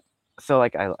feel that. so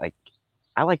like I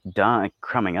like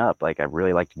coming up. Like I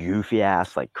really liked goofy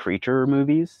ass like creature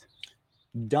movies.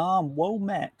 Dom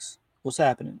Womax. What's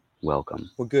happening? Welcome.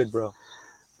 We're good, bro.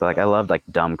 But like I loved like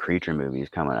dumb creature movies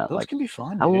coming up. Those Like can be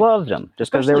fun. I dude. loved them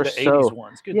just because they were Especially the so 80s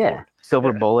ones. Good yeah. Lord.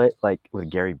 Silver Yeah. Bullet, like with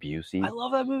Gary Busey. I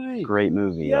love that movie. Great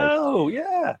movie. Like, Yo,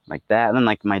 yeah. like that. And then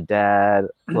like my dad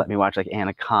let me watch like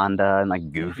Anaconda and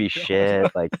like goofy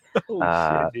shit. Like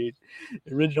Oh shit,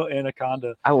 dude. Original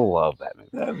Anaconda. I love that movie.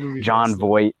 That movie. John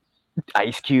Voight,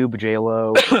 Ice Cube,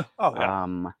 J-Lo, Oh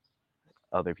yeah.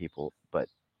 other people, but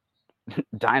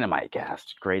Dynamite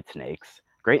cast, great snakes,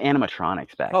 great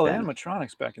animatronics back then.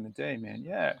 Animatronics back in the day, man.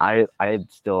 Yeah. I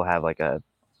still have like a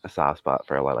soft spot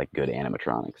for a lot of like good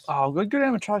animatronics. Oh, good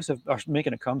animatronics are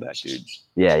making a comeback, dude.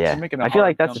 Yeah. They're making a I feel hard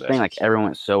like that's the comeback. thing. Like everyone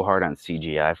went so hard on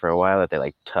CGI for a while that they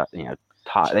like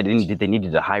they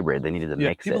needed a hybrid. They needed to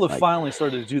mix people it. have finally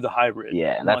started to do the hybrid.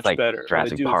 Yeah, and much that's like better.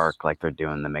 Jurassic What they do is- Park. Like they're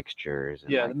doing the mixtures.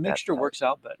 And Yeah, like the that mixture stuff. works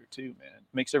out better too, man.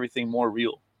 Makes everything more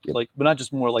real. Yep. Like, but not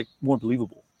just more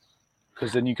believable.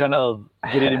 Because then you kind of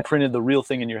get it imprinted the real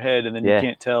thing in your head, and then Yeah. you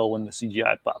can't tell when the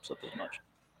CGI pops up as much.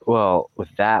 Well, with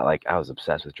that, like I was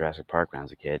obsessed with Jurassic Park when I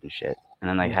was a kid and shit. And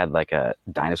then they had like a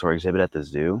dinosaur exhibit at the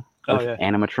zoo Oh, with yeah.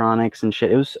 animatronics and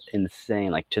shit. It was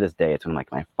insane. Like to this day, it's one of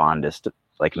like my fondest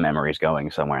like memories going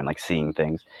somewhere and like seeing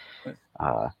things. Right.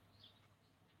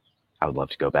 I would love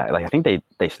to go back. Like I think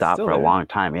they stopped still for a there. long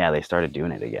time. Yeah, they started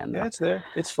doing it again. Yeah, it's there.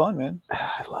 It's fun, man.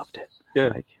 I loved it. Yeah,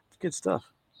 Like it's good stuff.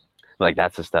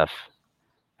 that's the stuff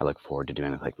I look forward to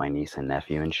doing with like my niece and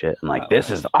nephew and shit. I'm like, Oh, this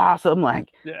yeah. is awesome. Like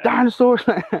Yeah, dinosaurs.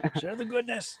 share the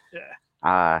goodness.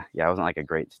 Yeah. Yeah, I wasn't like a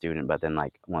great student, but then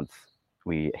like once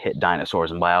we hit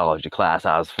dinosaurs in biology class,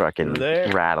 I was fucking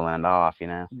There. rattling it off, you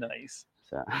know. Nice.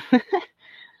 So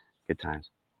good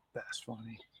times. That's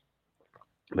funny.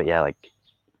 But yeah, like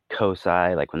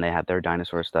Kosai, like when they had their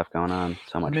dinosaur stuff going on,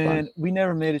 so much Man, fun. we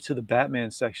never made it to the Batman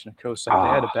section of Kosai. They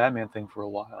had a Oh. Batman thing for a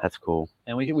while. That's cool.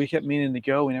 And we kept meaning to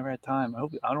go. We never had time. I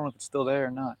don't know if it's still there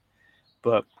or not.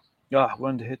 But yeah, I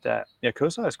wanted to hit that. Yeah,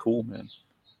 Kosai is cool, man.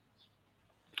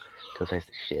 Kosai's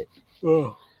the shit.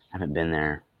 Oh, I haven't been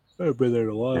there I've been there in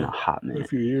a in a while. hot A minute.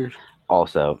 few years.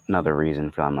 Also, another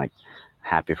reason for I'm like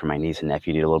happy for my niece and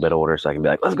nephew to get a little bit older, so I can be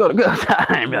like, let's go to Kosai.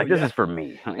 And be like, this Yeah. is for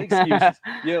me. Excuses.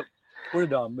 Yep. Where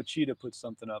did Machida put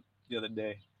something up the other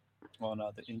day on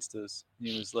the Instas?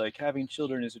 He was like, having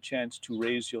children is a chance to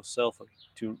raise yourself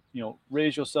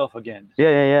again.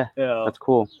 Yeah. Yeah. That's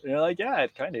cool. You're like, yeah,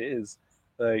 it kind of is.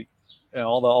 Like, and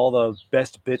all the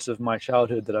best bits of my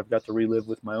childhood that I've got to relive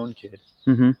with my own kid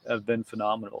Mm-hmm. have been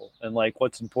phenomenal. And like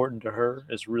what's important to her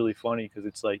is really funny because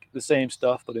it's like the same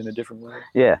stuff but in a different way.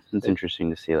 Yeah, it's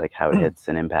interesting to see like how it hits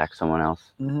and impacts someone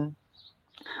else. Mm-hmm.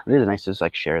 It is nice to just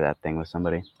like share that thing with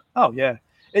somebody. Oh yeah,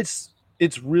 it's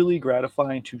really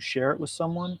gratifying to share it with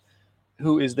someone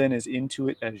who is then as into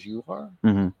it as you are.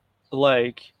 Mm-hmm.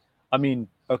 Like, I mean,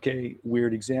 okay,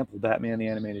 weird example, Batman the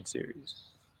Animated Series.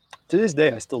 To this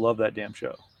day, I still love that damn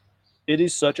show. It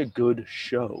is such a good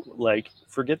show. Like,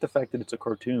 forget the fact that it's a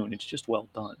cartoon; it's just well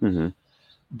done. Mm-hmm.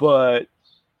 But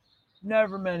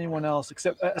never met anyone else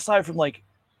except aside from like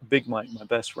Big Mike, my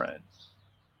best friend.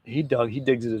 He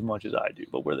digs it as much as I do,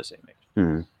 but we're the same age.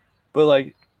 Mm-hmm. But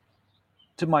like,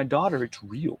 to my daughter, it's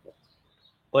real.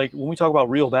 Like when we talk about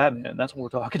real Batman, that's what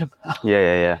we're talking about.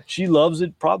 Yeah. She loves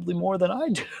it probably more than I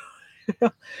do.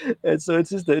 And so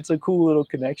it's a cool little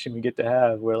connection we get to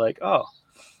have. We're like, oh,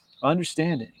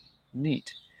 understanding,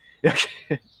 neat.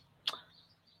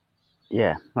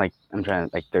 Yeah, like I'm trying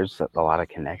to like. There's a lot of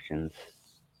connections.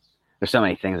 There's so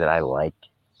many things that I like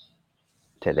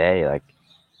today, like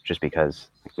just because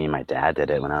like, me and my dad did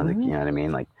it when I was, like, you know what I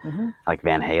mean, like like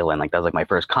Van Halen. Like that was like my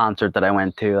first concert that I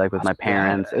went to, like with That's my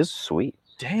parents. badass. It was sweet.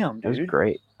 Damn, It was dude.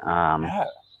 great. Yeah.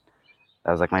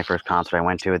 That was like my first concert I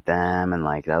went to with them, and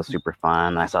like that was super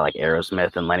fun. I saw like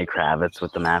Aerosmith and Lenny Kravitz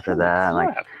with them after that. And,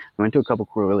 like Crap. we went to a couple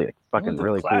cool, really like went fucking to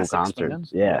really cool classics, concerts. man.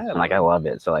 Yeah, Yeah, and like I bro. love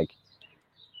it. So like,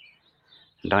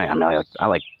 I mean, I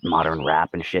like modern rap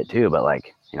and shit too, but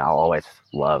like you know I'll always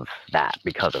love that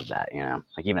because of that. You know,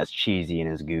 like even as cheesy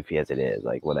and as goofy as it is,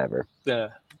 like whatever. Yeah.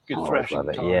 Good I'll always thrashing love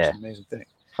it. guitar is Yeah. an amazing thing.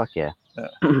 Fuck yeah.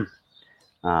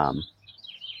 Yeah.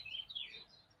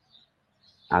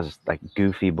 I was like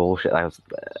goofy bullshit.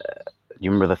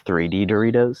 You remember the 3D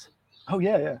Doritos? Oh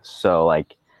yeah. So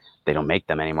like, they don't make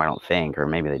them anymore, I don't think, or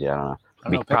maybe they do. I don't know. I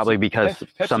don't know, Probably Pepsi- because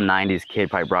Pepsi- some '90s kid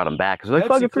probably brought them back because they're like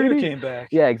Pepsi fucking clear 3D. came back.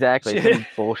 Yeah, exactly. Shit. Some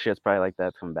bullshit's probably like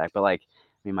that's coming back. But like,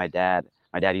 I mean, my dad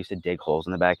used to dig holes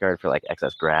in the backyard for like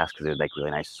excess grass because it was like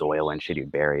really nice soil and shit.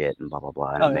 He'd bury it and blah blah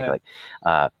blah. And Oh, make yeah. like,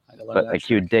 I love but that like shit.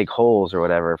 he would dig holes or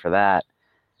whatever for that,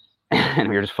 and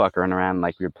we were just fucking around.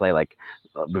 Like we'd play like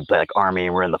Army,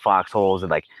 and we're in the foxholes, and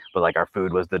like, but like our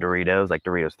food was the Doritos, like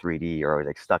Doritos 3D, are always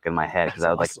like stuck in my head because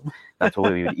I was awesome. like, that's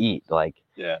what we would eat, like.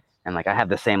 Yeah. And like I had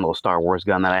the same little Star Wars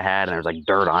gun that I had, and there was like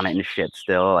dirt on it and shit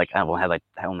still. Like I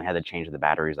only had to change the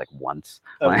batteries like once.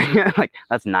 Like, like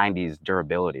that's 90s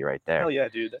durability right there. Hell yeah,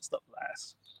 dude. That stuff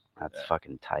lasts. That's Yeah.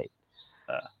 fucking tight.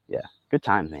 Uh, Yeah, good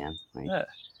times, man. Like, Yeah.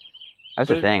 that's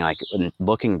But the thing. Like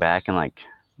looking back and like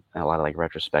a lot of like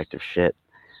retrospective shit,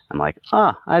 I'm like,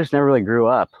 I just never really grew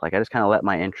up. Like I just kind of let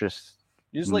my interests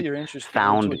You just let your interest go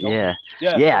found. into adulthood.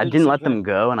 Yeah. I did the didn't same let them thing.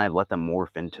 go, and I let them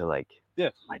morph into like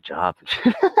my job.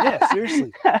 Yeah,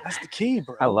 seriously. That's the key,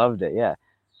 bro. I loved it. Yeah.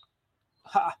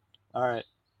 Ha. All right.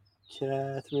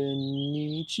 Catherine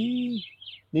Nietzsche.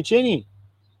 Nietzsche.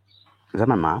 Is that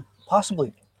my mom?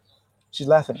 Possibly. She's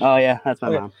laughing. Oh yeah, that's my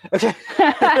Okay. mom. Okay.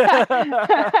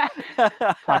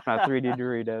 Talking about 3D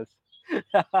Doritos.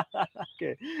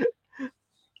 Okay.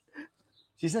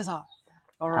 She says hi.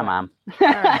 All Hi, right. mom. All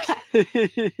right.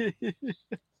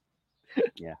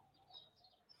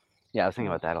 Yeah, I was thinking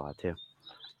about that a lot too.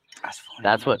 That's funny.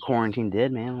 That's man. what quarantine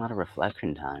did, man. A lot of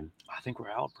reflection time. I think we're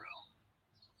out, bro.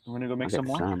 You want to go make I'll some get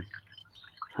more? some.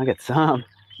 I'll get some.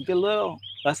 You get a little.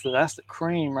 That's the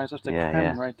cream, right? That's the Yeah, creme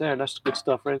yeah. right there. That's the good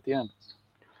stuff right at the end.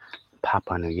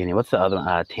 Papua New Guinea. What's the other one?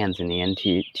 Tanzanian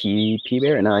tea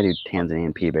peaberry? No, I do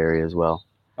Tanzanian peaberry as well.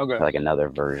 Okay. Like another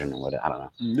version or what? I don't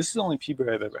know. This is the only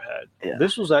peaberry I've ever had. Yeah.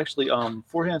 This was actually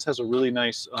Four Hands has a really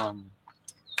nice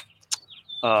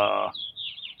fuck.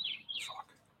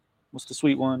 What's the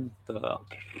sweet one? It's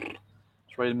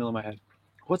right in the middle of my head.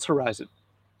 What's Horizon?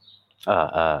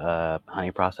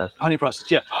 Honey process. Honey process.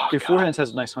 Yeah. Oh, Okay, Four God. Hands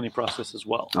has a nice honey process as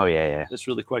well. Oh yeah. It's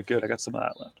really quite good. I got some of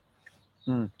that left.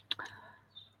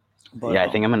 But, Yeah,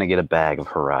 I think I'm gonna get a bag of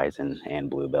Horizon and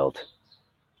Blue Belt.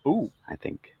 Ooh. I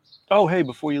think. Oh, hey!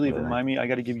 Before you leave, Really? remind me. I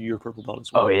got to give you your purple belt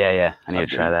as well. Oh yeah. I need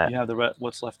to try that. You have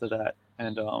what's left of that,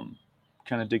 and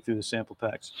kind of dig through the sample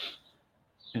packs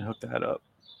and hook that up.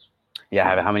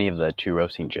 Yeah, how many of the Two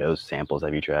Roasting Joe's samples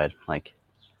have you tried? Like,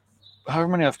 However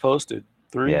many I've posted,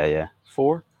 3, yeah.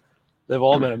 4, they've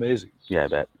all been amazing. Yeah, I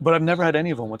bet. But I've never had any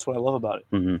of them. That's what I love about it.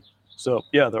 Mm-hmm. So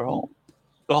yeah, they're all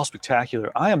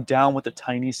spectacular. I am down with the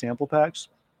tiny sample packs.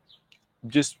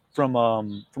 Just from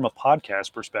a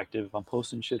podcast perspective, if I'm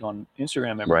posting shit on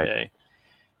Instagram every day,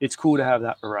 it's cool to have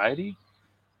that variety.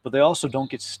 But they also don't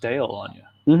get stale on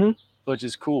you, which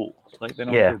is cool. Like they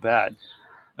don't go bad.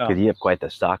 Because you have quite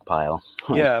the stockpile.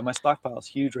 Yeah, my stockpile is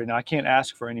huge right now. I can't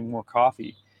ask for any more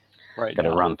coffee. right Got to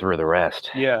now. run through the rest.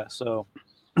 Yeah, so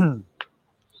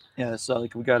yeah, so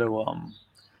like we got to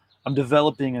I'm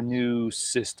developing a new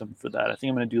system for that. I think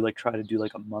I'm gonna do like try to do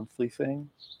like a monthly thing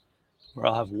where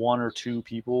I'll have 1 or 2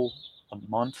 people a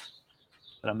month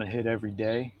that I'm gonna hit every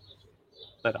day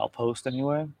that I'll post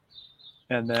anyway.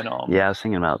 And then Yeah, I was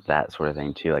thinking about that sort of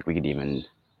thing too. Like we could even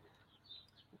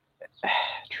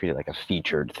treat it like a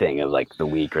featured thing of like the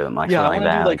week or the month. yeah, I Something want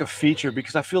like to do that. like a feature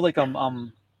because I feel like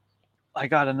I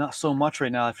got enough so much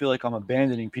right now. I feel like I'm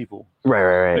abandoning people.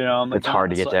 Right. You know, I'm like, It's hard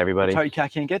to get to everybody. I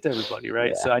can't get to everybody,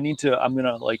 right? Yeah. So I'm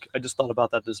gonna like I just thought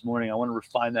about that this morning. I want to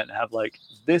refine that and have like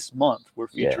this month we're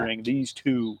featuring these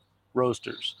 2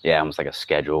 roasters. Yeah, almost like a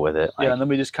schedule with it. Like, Yeah, and then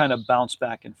we just kind of bounce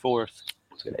back and forth.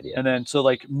 that's a good idea. And then so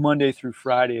like Monday through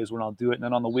Friday is when I'll do it, and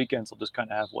then on the weekends I'll just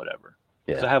kind of have whatever.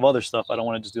 Because Yeah. I have other stuff. I don't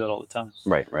want to just do that all the time.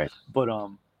 Right. But That's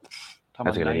talking a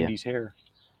about good idea. 90s hair.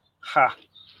 Ha!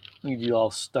 Look at you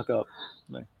all stuck up.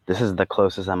 This is the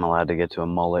closest I'm allowed to get to a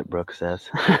mullet, Brooke says.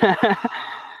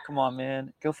 Come on,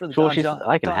 man. Go for the Well, Don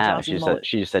I can Don have it. Johnson mullet.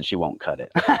 She just said she won't cut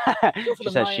it. Go for She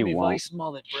the said she Miami won't. Vice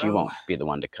mullet, bro. She won't be the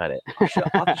one to cut it.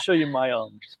 I'll have to show you my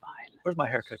It's fine. Where's my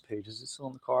haircut page? Is it still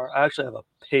in the car? I actually have a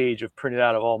page of printed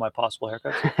out of all my possible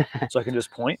haircuts, so I can just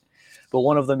point. But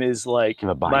one of them is like You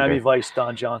have a binder. Miami Vice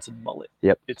Don Johnson mullet.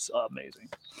 Yep. It's amazing.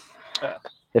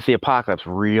 If the apocalypse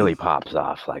really pops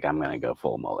off, like I'm gonna go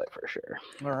full mullet for sure.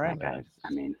 All right, Like, man. I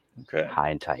mean, Okay. high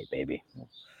and tight, baby.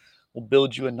 We'll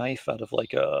build you a knife out of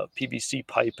like a PVC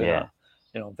pipe and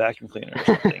Yeah. a vacuum cleaner or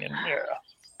something. And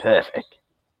Perfect.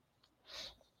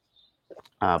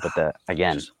 But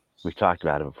again, we've talked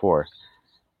about it before,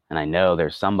 and I know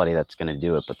there's somebody that's gonna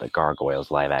do it, but the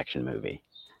Gargoyles live action movie.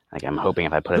 Like I'm hoping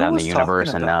if I put it who out in the was universe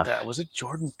talking about enough. that? Was it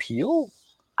Jordan Peele?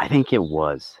 I think it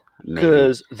was. Maybe.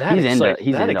 Because that He's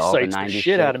into all the excites the 90s shit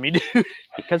shit. out of me, dude.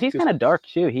 Because he's kind of dark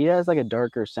too. He has like a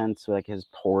darker sense, like his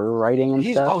horror writing and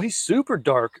stuff, He's super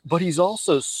dark, but he's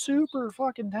also super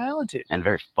fucking talented and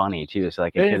very funny too. So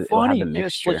like and it'll have funny. the Yes,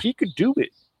 mixture. like he could do it.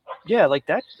 Yeah, like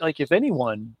that. Like if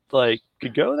anyone like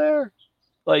could go there,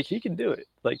 like he can do it.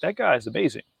 Like that guy's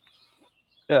amazing.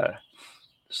 Yeah.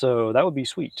 So that would be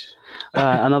sweet.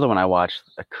 Another one I watched,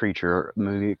 a creature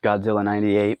movie, Godzilla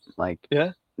 '98. Like,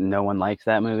 Yeah? no one likes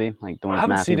that movie. Like the one I with haven't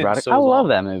Matthew seen it in Broderick. so I love long.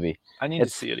 that movie. I need to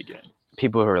It's- see it again.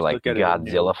 People who are like look at it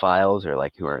anew. Godzilla files or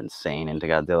like who are insane into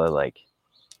Godzilla, like,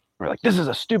 we're like, this is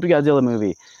a stupid Godzilla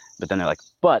movie, but then they're like,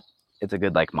 but it's a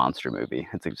good like monster movie.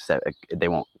 They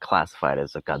won't classify it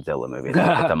as a Godzilla movie. It's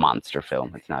a monster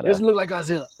film. It's not. It doesn't look like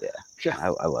Godzilla. Yeah.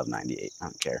 I love '98. I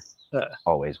don't care. Yeah.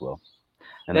 Always will.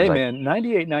 And Hey there's, like, man,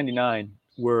 98, 99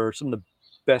 were some of the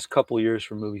best couple years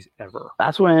for movies ever.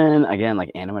 that's when again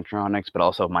like animatronics, but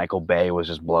also Michael Bay was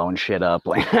just blowing shit up.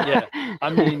 Like Yeah. I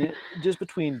mean, just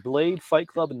between Blade, Fight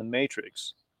Club, and The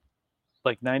Matrix,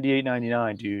 like 98,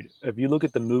 99, dude. If you look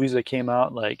at the movies that came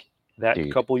out like that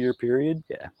Dude. couple year period,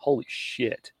 Yeah. holy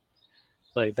shit.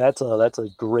 Like that's a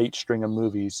great string of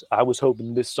movies. I was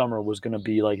hoping this summer was gonna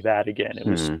be like that again.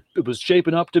 It was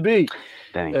shaping up to be.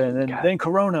 then And then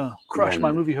Corona crushed my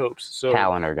Then movie hopes. So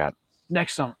calendar got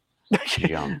next summer.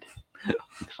 jumped.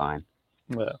 It's fine.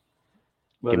 Yeah.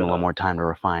 Give him a little more time to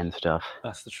refine stuff.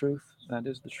 That's the truth. That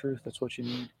is the truth. That's what you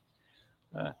need.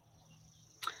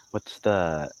 What's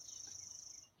the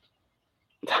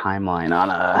timeline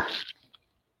on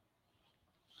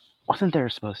wasn't there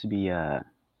supposed to be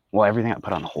well, everything got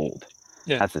put on hold.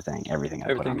 Yeah. That's the thing. Everything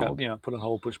got Everything put on hold. got put on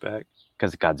hold, pushed back.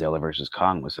 Because Godzilla versus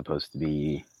Kong was supposed to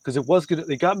be Because it was good.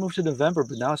 It got moved to November,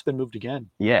 but now it's been moved again.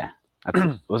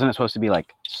 wasn't it supposed to be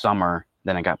like summer,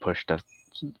 then it got pushed to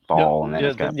fall, and then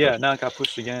it got pushed. now it got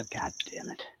pushed again. God damn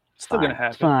it. It's still gonna Fine.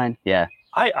 It's happen. fine. Yeah.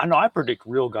 I know. I predict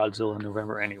real Godzilla in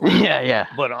November anyway. yeah.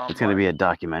 But It's gonna be a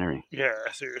documentary. Yeah,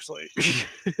 seriously.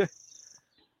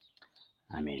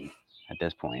 I mean, at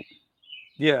this point,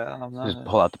 Yeah, I'm not. just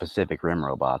pull out the Pacific Rim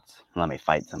robots and let me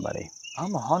fight somebody.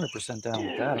 I'm 100% down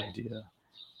with that Dude. idea.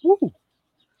 Woo!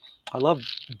 I love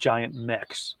giant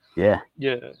mechs. Yeah.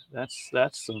 Yeah, that's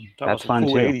some. That's some fun,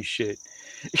 cool too. 80s shit.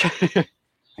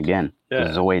 Again, Yeah.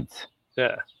 Zoids.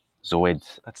 Yeah,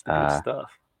 Zoids. that's the good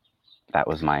stuff. That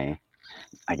was my,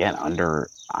 again,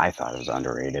 I thought it was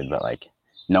underrated, but like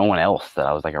no one else that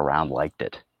I was like around liked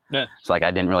it. Yeah. It's like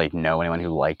I didn't really know anyone who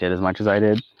liked it as much as I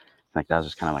did. Like that was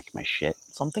just kind of like my shit.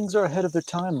 Some things are ahead of their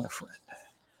time, my friend.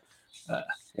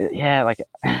 Yeah, like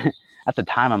at the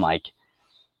time I'm like,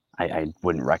 I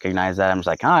wouldn't recognize that. I'm just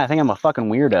like, I think I'm a fucking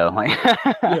weirdo. Like,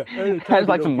 Yeah, I just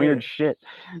like some weird shit.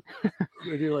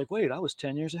 And you're like, wait, I was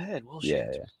 10 years ahead. Well,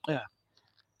 shit. Yeah.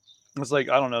 It's like,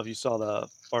 I don't know if you saw the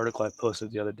article I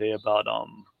posted the other day about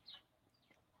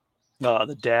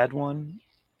the dad one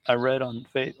I read on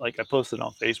like I posted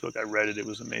on Facebook. I read it. It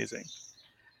was amazing,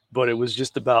 but it was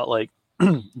just about like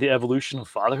the evolution of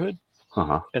fatherhood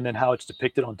Uh-huh. and then how it's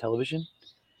depicted on television.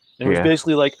 And it was Yeah.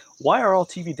 basically like, why are all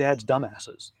TV dads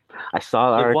dumbasses? I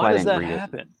saw the Like, article. why I does didn't that read it.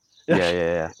 happen?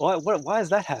 Yeah. Why has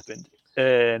that happened?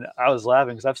 And I was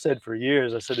laughing because I've said for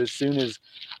years, I said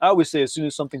I always say as soon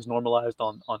as something's normalized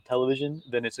on television,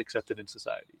 then it's accepted in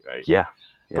society, right? Yeah.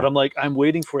 But I'm like, I'm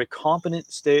waiting for a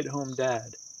competent stay-at-home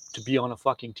dad to be on a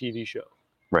fucking TV show.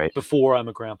 Right. Before I'm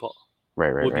a grandpa.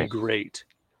 Right. Would be great.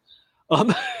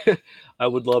 I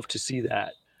would love to see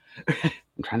that.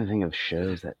 I'm trying to think of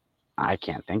shows that I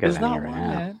can't think of There's any not right one,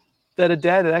 now. man. That a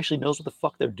dad that actually knows what the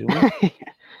fuck they're doing.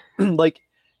 Like,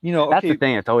 you know, That's okay, the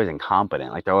thing. It's always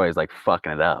incompetent. Like they're always like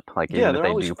fucking it up. Like yeah, even if they're they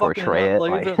always do fucking portray it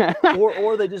it, up. like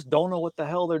or they just don't know what the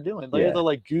hell they're doing. They're Yeah. either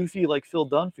like goofy, like Phil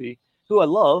Dunphy, who I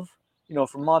love, you know,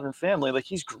 from Modern Family. Like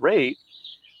he's great,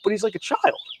 but he's like a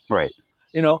child, right.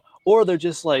 you know. Or they're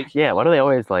just like, Yeah. What are they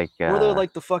always like? or they're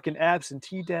like the fucking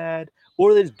absentee dad,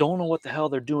 or they just don't know what the hell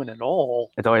they're doing at all.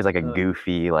 It's always like a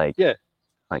goofy, like, yeah,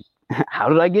 like how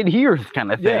did I get here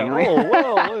kind of thing. yeah. Like, Oh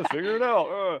well, let's figure it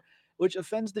out. Which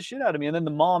offends the shit out of me. And then the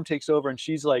mom takes over, and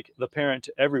she's like the parent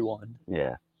to everyone.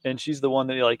 yeah. And she's the one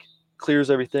that like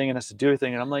clears everything and has to do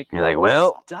everything. And I'm like, You're like,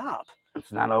 well, stop.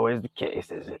 It's not always the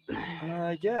case, is it?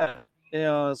 Yeah. You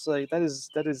know, it's like that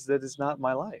is not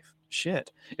my life.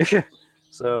 Shit.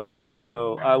 So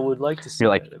I would like to see. You're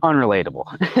like that. unrelatable.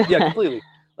 Yeah, completely.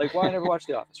 Like, why I never watched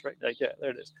The Office, right? Like, yeah,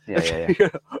 there it is. Yeah.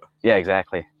 Yeah,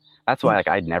 exactly. That's why, like,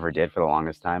 I never did for the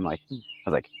longest time. Like, I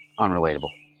was like, unrelatable.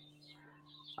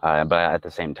 But at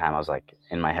the same time, I was like,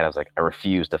 in my head, I was like, I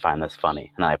refuse to find this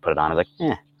funny. And then I put it on. I was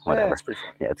like, whatever. Yeah, it's pretty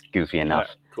funny. Yeah, it's goofy enough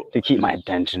Cool. to keep my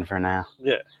attention for now.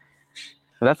 Yeah.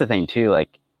 But that's the thing, too. Like,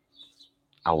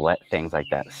 I'll let things like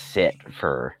that sit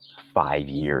for 5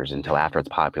 years until after it's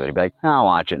popular to be like, I'll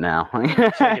watch it now.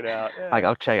 Check it out. Yeah. Like,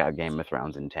 I'll check out Game of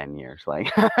Thrones in 10 years.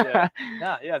 Like, yeah,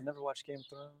 I've never watched Game of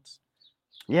Thrones.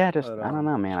 Yeah, just, I don't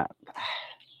know, man.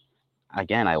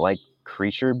 Again, I like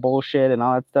creature bullshit and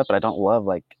all that stuff, but I don't love,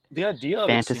 like, the idea of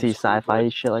fantasy, sci-fi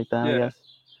shit like that, I guess.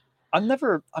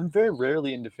 I'm very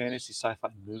rarely into fantasy sci-fi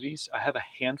movies. I have a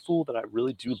handful that I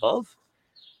really do love,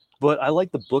 but I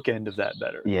like the book end of that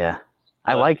better. Yeah.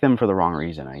 I like them for the wrong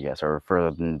reason, I guess, or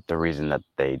for the reason that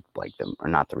they like them, or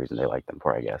not the reason they like them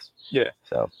for, I guess. Yeah.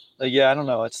 So. Yeah, I don't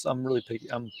know. I'm really picky.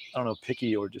 I don't know,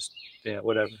 picky or just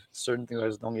whatever. Certain things I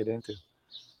just don't get into.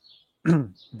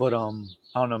 But I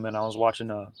don't know, man. I was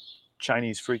watching a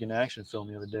Chinese freaking action film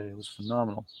the other day. It was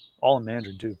phenomenal. All in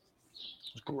Mandarin too.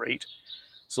 It was great.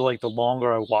 So like the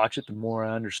longer I watch it, the more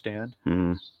I understand.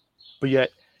 Mm-hmm. But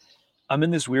yet, I'm in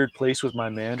this weird place with my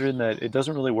Mandarin that it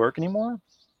doesn't really work anymore.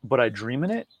 But I dream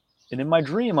in it, and in my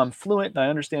dream, I'm fluent and I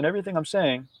understand everything I'm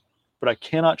saying, but I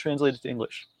cannot translate it to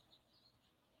English.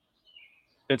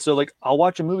 And so, like, I'll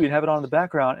watch a movie and have it on in the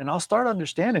background, and I'll start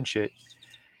understanding shit.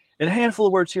 And a handful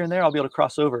of words here and there, I'll be able to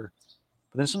cross over.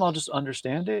 But then somehow I'll just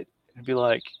understand it and be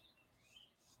like,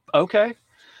 okay,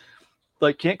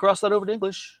 like, can't cross that over to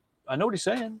English. I know what he's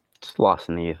saying. It's lost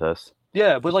in the ethos.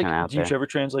 Yeah, but like, do you ever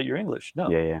translate your English? No.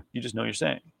 Yeah. You just know what you're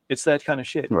saying. It's that kind of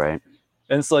shit. Right.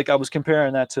 And it's like I was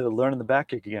comparing that to learning the back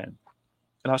kick again.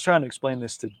 And I was trying to explain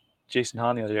this to Jason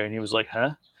Hahn the other day, and he was like, huh?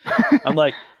 I'm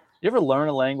like, you ever learn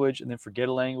a language and then forget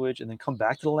a language and then come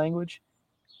back to the language?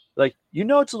 Like, you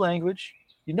know it's a language.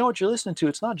 You know what you're listening to.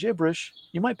 It's not gibberish.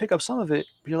 You might pick up some of it,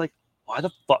 but you're like, why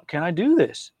the fuck can I do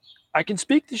this? I can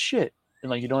speak this shit. And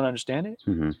like, you don't understand it?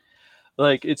 Mm-hmm.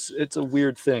 Like, it's a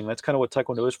weird thing. That's kind of what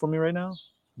Taekwondo is for me right now.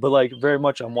 But like, very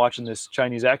much I'm watching this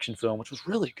Chinese action film, which was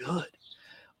really good.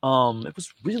 It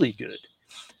was really good,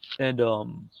 and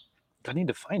I need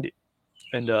to find it.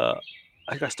 And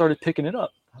I started picking it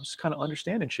up. I was just kind of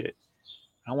understanding shit.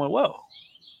 And I went, whoa,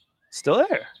 still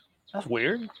there? That's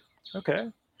weird. Okay.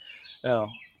 Yeah.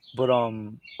 But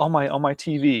on my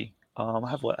TV,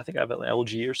 I think I have an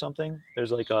LG or something.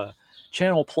 There's like a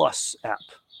Channel Plus app,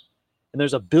 and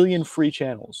there's 1 billion free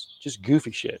channels, just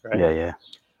goofy shit, right? Yeah.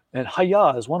 And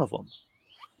Hayya is one of them.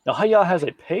 Now, Hayya has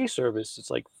a pay service. It's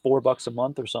like $4 a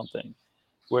month or something,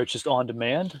 where it's just on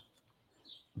demand.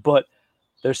 But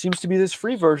there seems to be this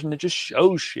free version that just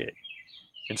shows shit.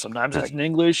 And sometimes it's in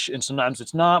English, and sometimes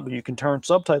it's not, but you can turn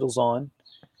subtitles on.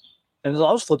 And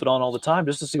I'll just flip it on all the time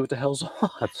just to see what the hell's on.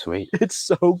 That's sweet. It's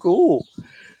so cool.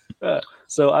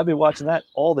 So I've been watching that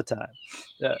all the time.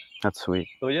 Yeah. That's sweet.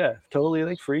 Oh, yeah. Totally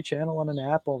like free channel on an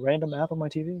app or random app on my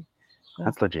TV. Yeah.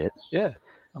 That's legit. Yeah.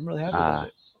 I'm really happy about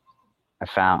it. I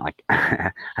found, like,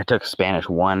 I took Spanish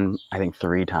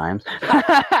 3 times.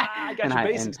 I got your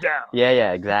basics down.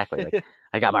 Yeah, exactly. Like,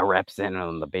 I got my reps in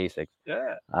on the basics.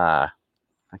 Yeah.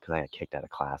 because I got kicked out of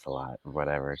class a lot or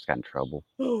whatever. Just got in trouble.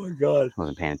 Oh my god,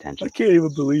 Wasn't paying I attention. can't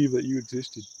even believe that you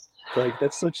existed. Like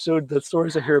that's the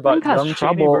stories I hear I about didn't cause young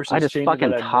Cheney trouble. versus I just Cheney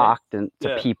fucking that I met. talked to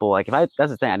Yeah. people. Like that's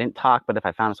the thing. I didn't talk, but if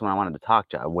I found someone I wanted to talk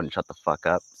to, I wouldn't shut the fuck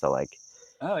up. So like,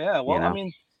 Oh yeah. Well, know? I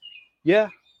mean, yeah.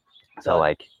 so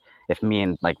like, if me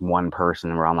and like one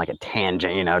person were on like a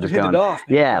tangent, you know, You just hit going, it off.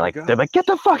 Man. yeah, Oh, like God. they're like, get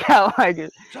the fuck out, like,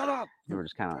 Shut up. we were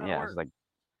just kind of, Gotta yeah, it work. was like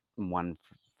one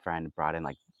friend brought in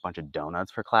like a bunch of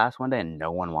donuts for class one day, and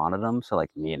no one wanted them, so like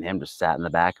me and him just sat in the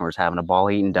back and we're just having a ball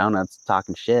eating donuts,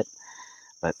 talking shit.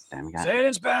 But then we got Say it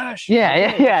in Spanish. Yeah, Okay,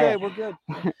 yeah, yeah, Okay, yeah. we're good.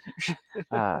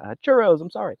 Churros. I'm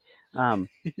sorry.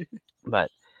 But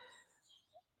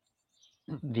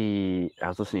I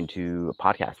was listening to a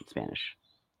podcast in Spanish.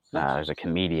 There's a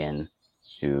comedian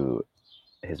who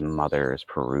his mother is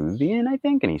Peruvian, I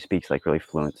think, and he speaks like really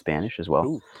fluent Spanish as well.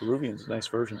 Ooh, Peruvian's a nice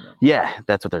version of that. Yeah,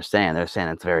 that's what they're saying. They're saying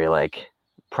it's very like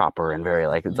proper and very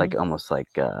like it's like almost like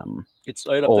it's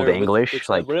right up old there English, it's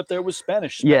like right up there with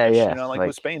Spanish. Yeah, You yeah, know, like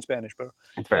with Spain Spanish, bro.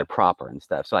 It's very proper and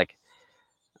stuff. So like,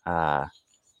 I'll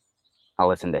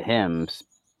listen to him,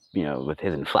 you know, with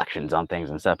his inflections on things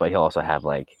and stuff, but he'll also have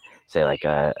like, say like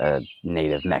a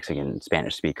native Mexican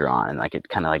Spanish speaker on, and like it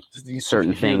kind of like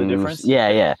certain things.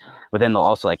 Yeah. But then they'll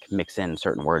also like mix in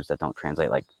certain words that don't translate.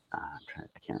 Like I can't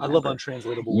remember. I love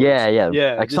untranslatable words. Yeah.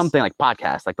 Yeah. Like something like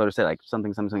podcast. Like they'll just say like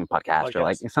something podcast or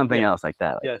like something else like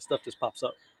that. Like, yeah, stuff just pops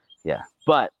up. Yeah.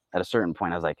 But at a certain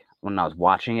point, I was like, when I was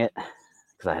watching it,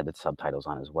 because I had the subtitles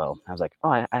on as well, I was like,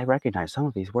 oh, I recognize some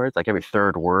of these words. Like every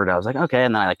third word, I was like, okay.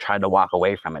 And then I like tried to walk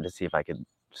away from it to see if I could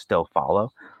still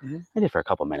follow. I did for a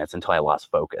couple minutes until I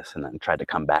lost focus and then tried to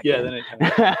come back in. Then it kind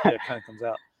of comes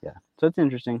out. Yeah. So it's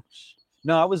interesting.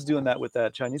 No, I was doing that with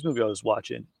that Chinese movie I was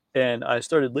watching, and I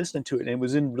started listening to it, and it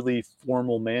was in really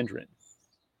formal Mandarin.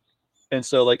 And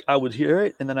so like I would hear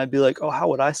it, and then I'd be like, oh, how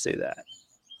would I say that?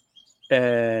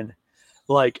 And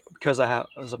like, because I'm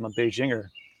a Beijinger,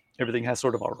 everything has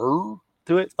sort of a r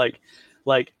to it.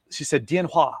 Like she said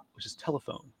dianhua, which is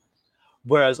telephone,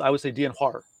 whereas I would say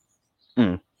dianhua.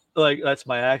 Like that's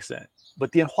my accent.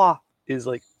 But dianhua is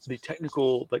like the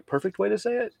technical, like perfect way to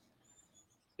say it.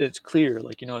 It's clear,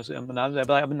 like, you know, I'm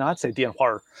not say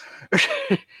dianhua.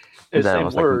 It's the same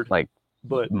word, like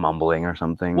but mumbling or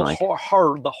something. Well, like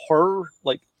the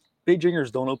like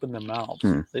Beijingers don't open their mouths.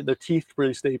 Their teeth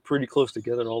really stay pretty close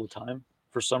together all the time.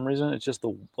 For some reason, it's just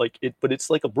but it's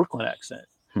like a Brooklyn accent.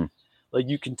 Like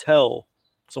you can tell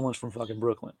someone's from fucking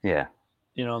Brooklyn. Yeah.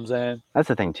 You know what I'm saying? That's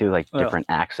the thing too, like different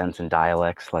accents and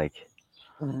dialects, like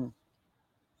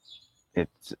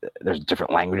there's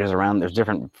different languages around, there's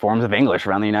different forms of English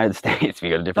around the United States. If you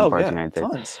go to different parts of the United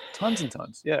States. Tons and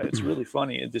tons. Yeah, it's really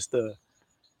funny. It just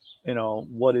you know,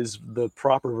 what is the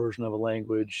proper version of a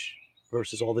language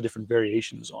versus all the different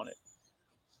variations on it.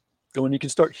 And when you can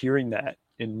start hearing that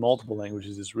in multiple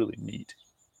languages is really neat.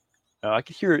 I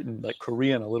could hear it in like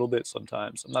Korean a little bit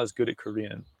sometimes. I'm not as good at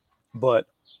Korean, but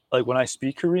like when I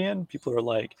speak Korean, people are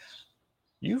like,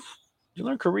 you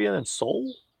learn Korean in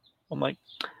Seoul? I'm like,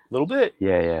 a little bit.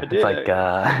 Yeah. It's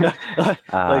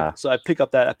like so I picked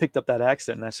up that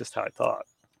accent, and that's just how I thought.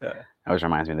 Yeah. It always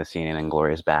reminds me of the scene in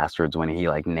Inglourious Bastards when he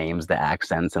like names the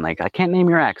accents and like, I can't name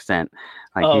your accent.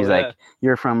 Like he's like,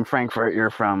 you're from Frankfurt, you're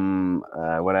from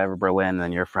whatever, Berlin, and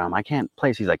then you're from, I can't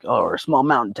place. He's like, oh, or a small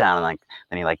mountain town. And like,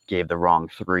 then he like gave the wrong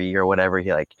 3 or whatever.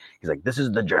 He's like, this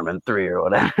is the German 3 or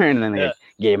whatever. And then he like,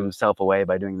 gave himself away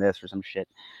by doing this or some shit.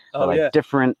 But like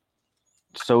different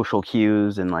social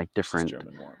cues and like different.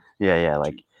 German one. Yeah.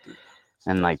 Like,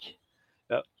 and like,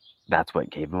 that's what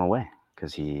gave him away.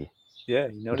 Cause he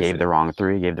gave the wrong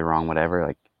 3, gave the wrong whatever,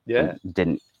 like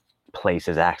didn't place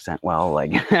his accent well,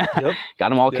 like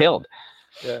got him all killed.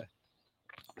 Yeah.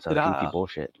 So it's goofy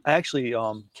bullshit. I actually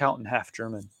count in half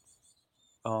German.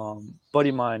 Buddy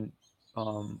of mine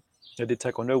I did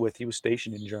Taekwondo with, he was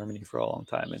stationed in Germany for a long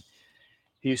time, and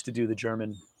he used to do the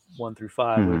German 1 through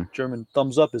 5, where German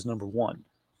thumbs up is number 1.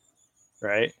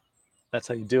 Right? That's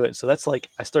how you do it. So that's like,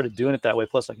 I started doing it that way,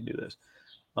 plus I can do this.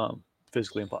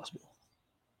 Physically impossible.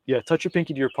 Yeah, touch your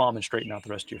pinky to your palm and straighten out the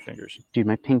rest of your fingers. Dude,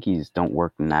 my pinkies don't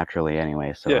work naturally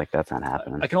anyway, so like that's not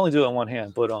happening. I can only do it on one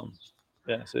hand, but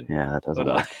that doesn't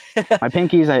work. My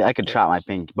pinkies, I could chop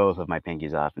both of my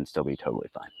pinkies off and still be totally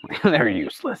fine. They're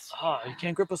useless. You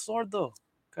can't grip a sword though.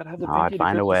 Gotta have the pinky to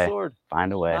grip the sword.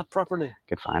 Find a way. Not properly.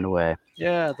 Could find a way.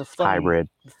 Yeah, the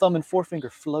thumb and forefinger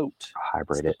float.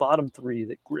 Hybrid it's the bottom 3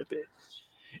 that grip it.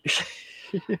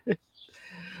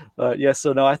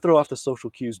 So no, I throw off the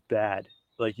social cues bad.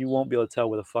 Like you won't be able to tell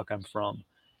where the fuck I'm from,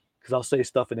 because I'll say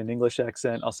stuff in an English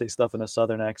accent, I'll say stuff in a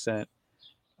Southern accent,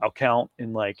 I'll count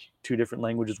in like 2 different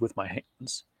languages with my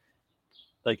hands,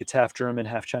 like it's half German,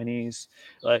 half Chinese.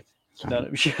 Like, none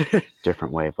of,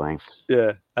 Different wavelength.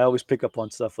 yeah, I always pick up on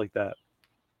stuff like that.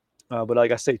 But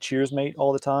like I say, cheers, mate,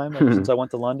 all the time ever since I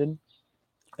went to London.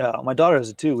 My daughter has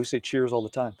it too. We say cheers all the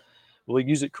time. We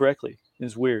use it correctly.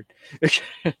 It's weird.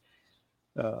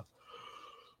 uh,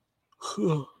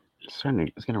 It's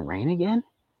gonna rain again.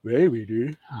 Maybe,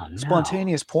 dude. Oh no!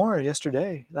 Spontaneous pouring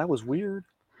yesterday. That was weird.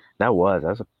 That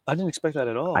was I didn't expect that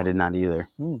at all. I did not either.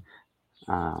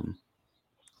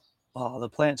 Oh, the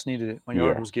plants needed it. My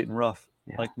yard was getting rough.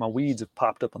 Yeah. Like my weeds have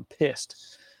popped up. I'm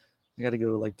pissed. I got to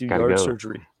go do yard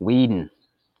surgery. Weeding.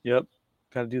 Yep.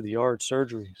 Got to do the yard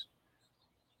surgeries.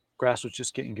 Grass was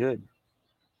just getting good.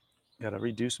 Got to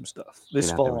redo some stuff.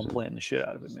 This fall, I'm planting the shit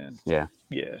out of it, man. Yeah.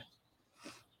 Yeah.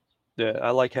 Yeah.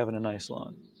 I like having a nice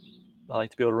lawn. I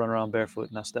like to be able to run around barefoot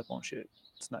and not step on shit.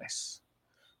 It's nice.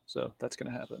 So that's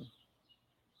going to happen.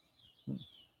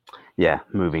 Yeah.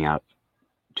 Moving out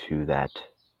to that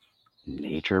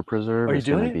nature preserve is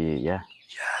going to be, Yes.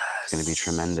 It's going to be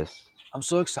tremendous. I'm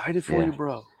so excited for you,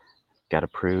 bro. Got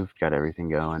approved, got everything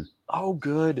going. Oh,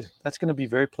 good. That's going to be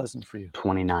very pleasant for you.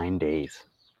 29 days.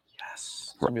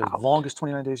 Yes. It's going to be the longest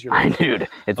 29 days of your life. Dude,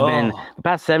 it's been the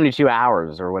past 72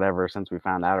 hours or whatever since we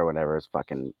found out or whatever. It's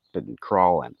fucking been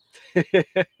crawling.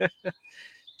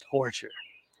 Torture.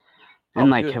 And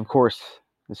like, of course,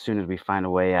 as soon as we find a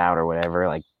way out or whatever,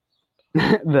 like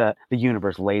the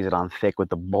universe lays it on thick with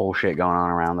the bullshit going on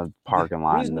around the parking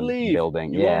lot and the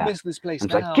building. You won't miss this place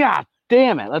now. It's like, God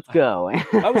damn it, let's go.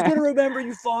 I was going to remember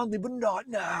you fondly, but not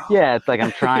now. Yeah, it's like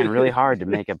I'm trying really hard to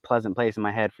make a pleasant place in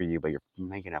my head for you, but you're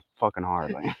making it fucking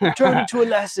hard. Turn it to a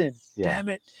lesson. Damn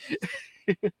it.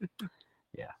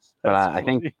 Yeah. But I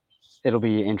think it'll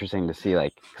be interesting to see,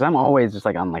 like, because I'm always just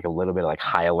like on like a little bit of like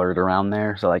high alert around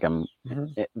there. So like I'm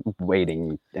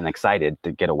waiting and excited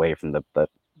to get away from the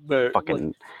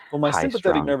fucking my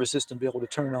sympathetic nervous system be able to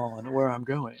turn on where I'm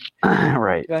going.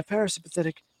 Right. My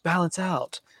parasympathetic balance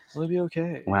out. We'll be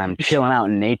okay. When I'm chilling out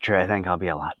in nature, I think I'll be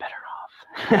a lot better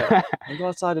off. I go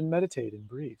outside and meditate and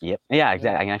breathe. Yep. Yeah,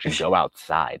 exactly. I can actually go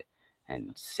outside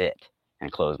and sit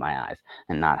and close my eyes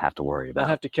and not have to worry about. Not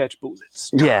have to catch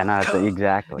bullets. Yeah, not have to,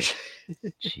 exactly.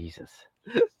 Jesus.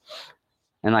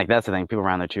 And like that's the thing, people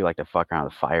around there too like to fuck around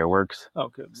with fireworks. Oh,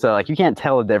 good. So like you can't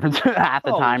tell the difference half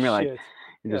the time. You're like.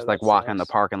 You're just like walking in the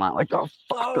parking lot, like, oh,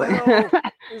 fuck. Oh, no,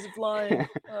 there's a flying.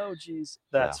 Oh, jeez.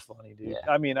 That's funny, dude.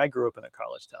 Yeah. I mean, I grew up in a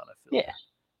college town, I feel. Yeah.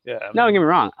 Yeah. I mean, don't get me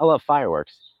wrong. I love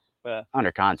fireworks.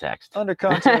 Under context. Under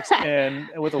context and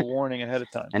with a warning ahead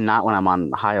of time. And not when I'm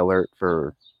on high alert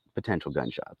for potential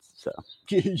gunshots. So.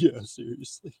 Yeah,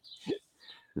 seriously.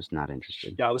 Just not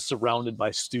interested. Yeah, I was surrounded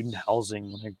by student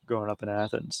housing when I growing up in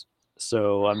Athens.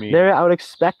 So, I mean... I would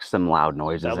expect some loud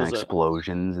noises and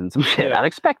explosions and some shit. I'd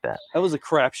expect that. That was a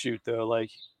crapshoot, though.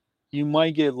 Like, you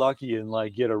might get lucky and,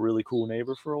 like, get a really cool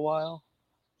neighbor for a while,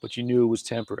 but you knew it was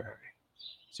temporary.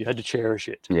 So you had to cherish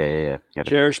it. Yeah.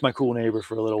 Cherish my cool neighbor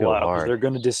for a little while because they're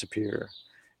going to disappear.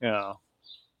 You know,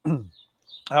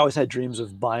 I always had dreams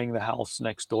of buying the house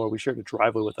next door. We shared a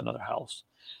driveway with another house.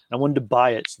 And I wanted to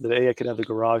buy it so that A, I could have the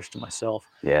garage to myself.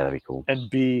 Yeah, that'd be cool. And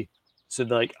B, so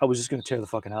like I was just gonna tear the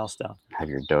fucking house down. Have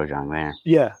your dojang there.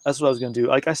 Yeah, that's what I was gonna do.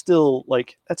 Like I still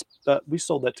like that's we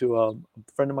sold that to a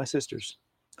friend of my sister's.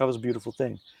 That was a beautiful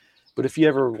thing. But if he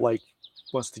ever like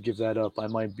wants to give that up, I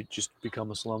might just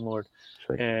become a slumlord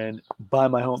and buy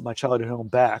my childhood home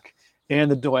back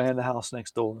and the house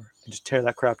next door and just tear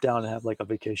that crap down and have like a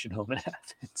vacation home in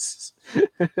Athens.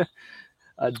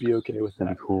 I'd be okay with that.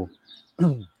 That'd be cool.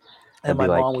 And my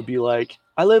mom would be like,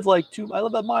 I live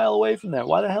a mile away from there.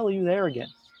 Why the hell are you there again?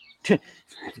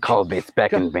 Colby's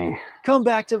beckoned me. Come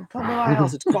to my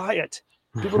house. It's quiet.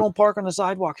 People don't park on the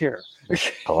sidewalk here.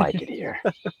 I like it here.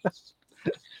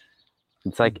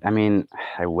 It's like, I mean,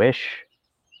 I wish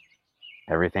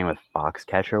everything with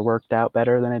Foxcatcher worked out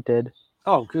better than it did.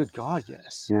 Oh, good God,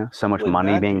 yes. You know, so much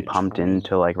money being pumped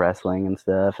into like wrestling and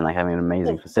stuff and like having an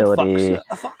amazing facility.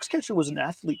 A Foxcatcher was an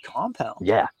athlete compound.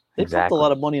 Yeah. They pumped a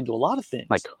lot of money into a lot of things.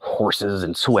 Like horses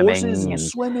and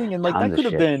swimming. And like that could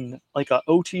have been like a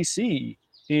OTC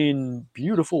in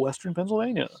beautiful Western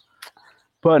Pennsylvania.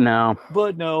 But no,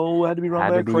 it had to be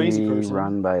run by a crazy person.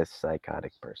 Run by a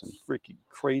psychotic person. Freaking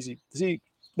crazy. See,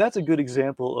 that's a good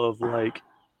example of like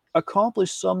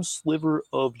accomplish some sliver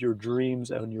of your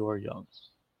dreams when you are young.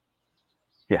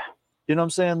 Yeah. You know what I'm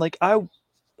saying? Like I will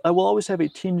always have a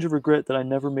tinge of regret that I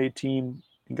never made team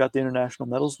and got the international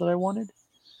medals that I wanted.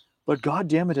 But God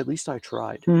damn it, at least I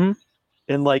tried. Mm-hmm.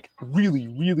 And like really,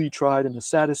 really tried in a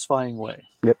satisfying way.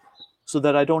 Yep. So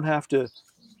that I don't have to,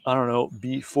 I don't know,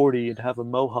 be 40 and have a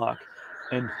mohawk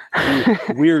and do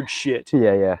weird shit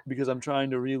Yeah. because I'm trying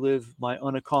to relive my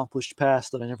unaccomplished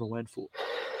past that I never went for.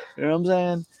 You know what I'm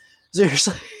saying?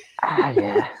 Seriously.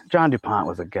 Yeah. John DuPont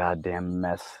was a goddamn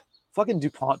mess. Fucking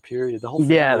DuPont period. The whole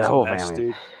family Yeah, the was whole a mess, family.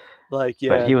 dude. Like, But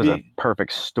yeah, he was a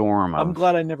perfect storm of. I'm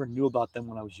glad I never knew about them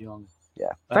when I was young. Yeah,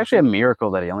 it's actually a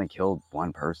miracle that he only killed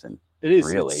one person. It is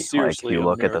really. It's seriously like you a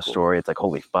look at the miracle. story, it's like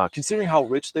holy fuck. Considering how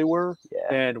rich they were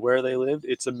Yeah. and where they lived,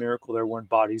 it's a miracle there weren't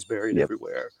bodies buried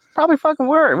everywhere. Probably fucking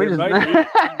were. We It just might be.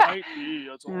 It might be.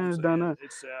 That's all I'm don't saying. know.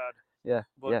 It's sad. Yeah,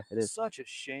 But yeah, it is. such a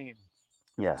shame.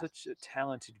 Yeah. Such a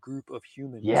talented group of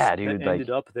humans. Yeah, dude, that ended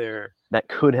up there. That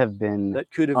could have been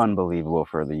unbelievable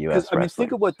for the U.S. I mean,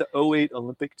 think of what the 2008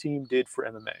 Olympic team did for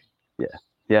MMA.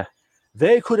 Yeah.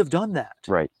 They could have done that.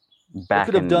 Right. They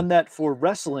could have done that for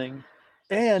wrestling,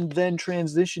 and then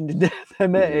transitioned into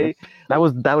MMA. That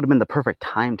would have been the perfect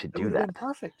time to do that. Been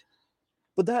perfect.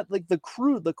 But that, like, the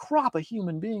crop of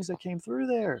human beings that came through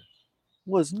there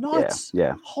was nuts.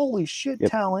 Yeah. Holy shit,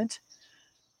 talent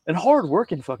and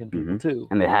hardworking fucking people too.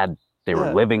 And they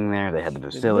were living there. They had the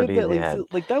facility. They had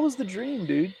like that was the dream,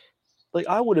 dude. Like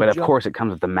I would have. But of course, it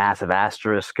comes with the massive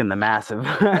asterisk and the massive.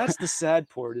 That's the sad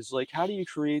part. Is like, how do you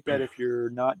create that if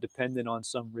you're not dependent on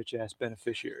some rich ass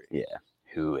beneficiary? Yeah,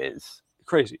 who is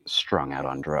crazy, strung out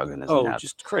on drugs and is nuts.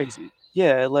 Just crazy.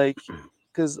 Yeah, like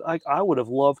because I would have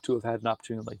loved to have had an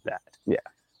opportunity like that. Yeah,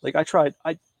 like I tried.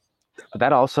 But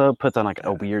that also puts on like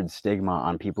a weird stigma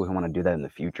on people who want to do that in the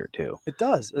future too. It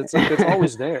does. It's like it's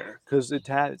always there because it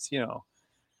has,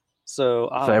 So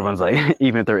everyone's like,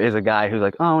 even if there is a guy who's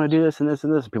like, oh, I want to do this and this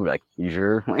and this, people are like, you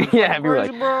sure? Like, yeah, people are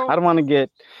like, I don't want to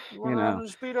get,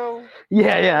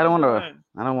 Yeah, I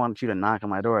don't want you to knock on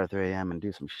my door at 3 a.m. and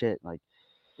do some shit like.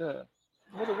 Yeah.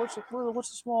 What's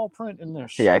the small print in there?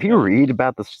 Yeah, if you read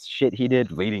about the shit he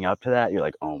did leading up to that, you're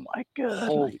like, oh my god,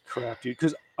 holy crap, dude.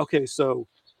 Because so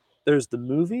there's the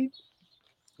movie,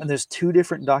 and there's 2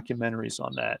 different documentaries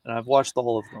on that, and I've watched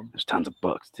all of them. There's tons of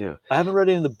books too. I haven't read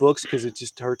any of the books because it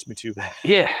just hurts me too bad.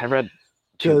 Yeah, I read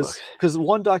 2 books. Because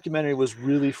one documentary was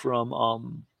really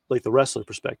from like the wrestler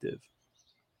perspective,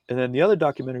 and then the other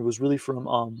documentary was really from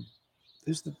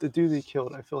who's the dude they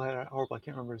killed? I feel horrible. I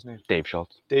can't remember his name. Dave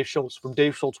Schultz. From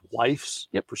Dave Schultz's wife's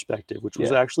perspective, which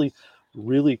was actually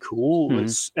really cool.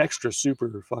 It's extra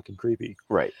super fucking creepy.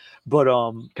 Right. But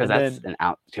because that's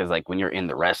because like when you're in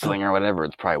the wrestling or whatever,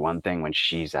 it's probably one thing. When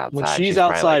she's outside, when she's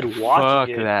outside like,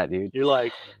 watching fuck that, dude. You're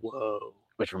like, whoa.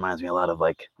 Which reminds me a lot of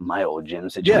like my old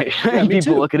gym situation. Yeah,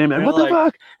 people look at him and what the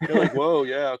fuck? You're like, whoa,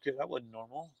 yeah, okay, that wasn't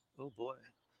normal. Oh boy.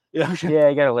 Yeah,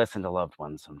 you gotta listen to loved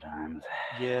ones sometimes.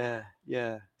 Yeah.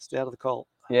 Stay out of the cult.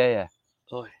 Yeah.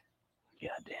 Oh,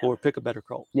 goddamn. Or pick a better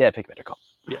cult. Yeah, pick a better cult.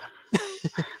 Yeah.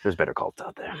 There's better cults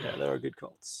out there. Yeah, there are good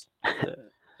cults.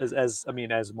 As a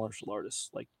martial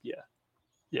artist, like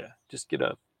just get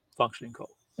a functioning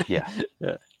cult. Yeah.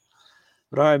 Yeah.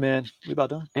 But all right, man, we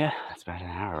about done. Yeah, that's about an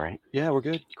hour, right? Yeah, we're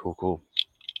good. Cool.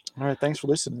 All right, thanks for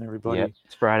listening, everybody. Yep.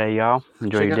 It's Friday, y'all.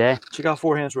 Enjoy your day. Check out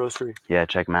Four Hands Roastery. Yeah,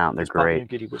 check them out. They're great.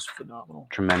 Giddy was phenomenal.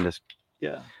 Tremendous.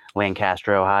 Yeah.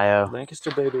 Lancaster, Ohio.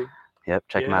 Lancaster, baby. Yep.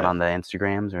 Check them out on the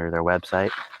Instagrams or their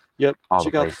website. Yep.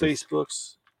 Check out the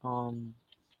Facebooks.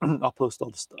 I'll post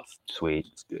all the stuff. Sweet.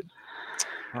 It's good.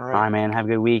 All right, man. Have a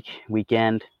good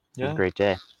weekend. Yeah. Have a great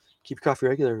day. Keep your coffee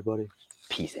regular, everybody.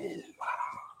 Peace in.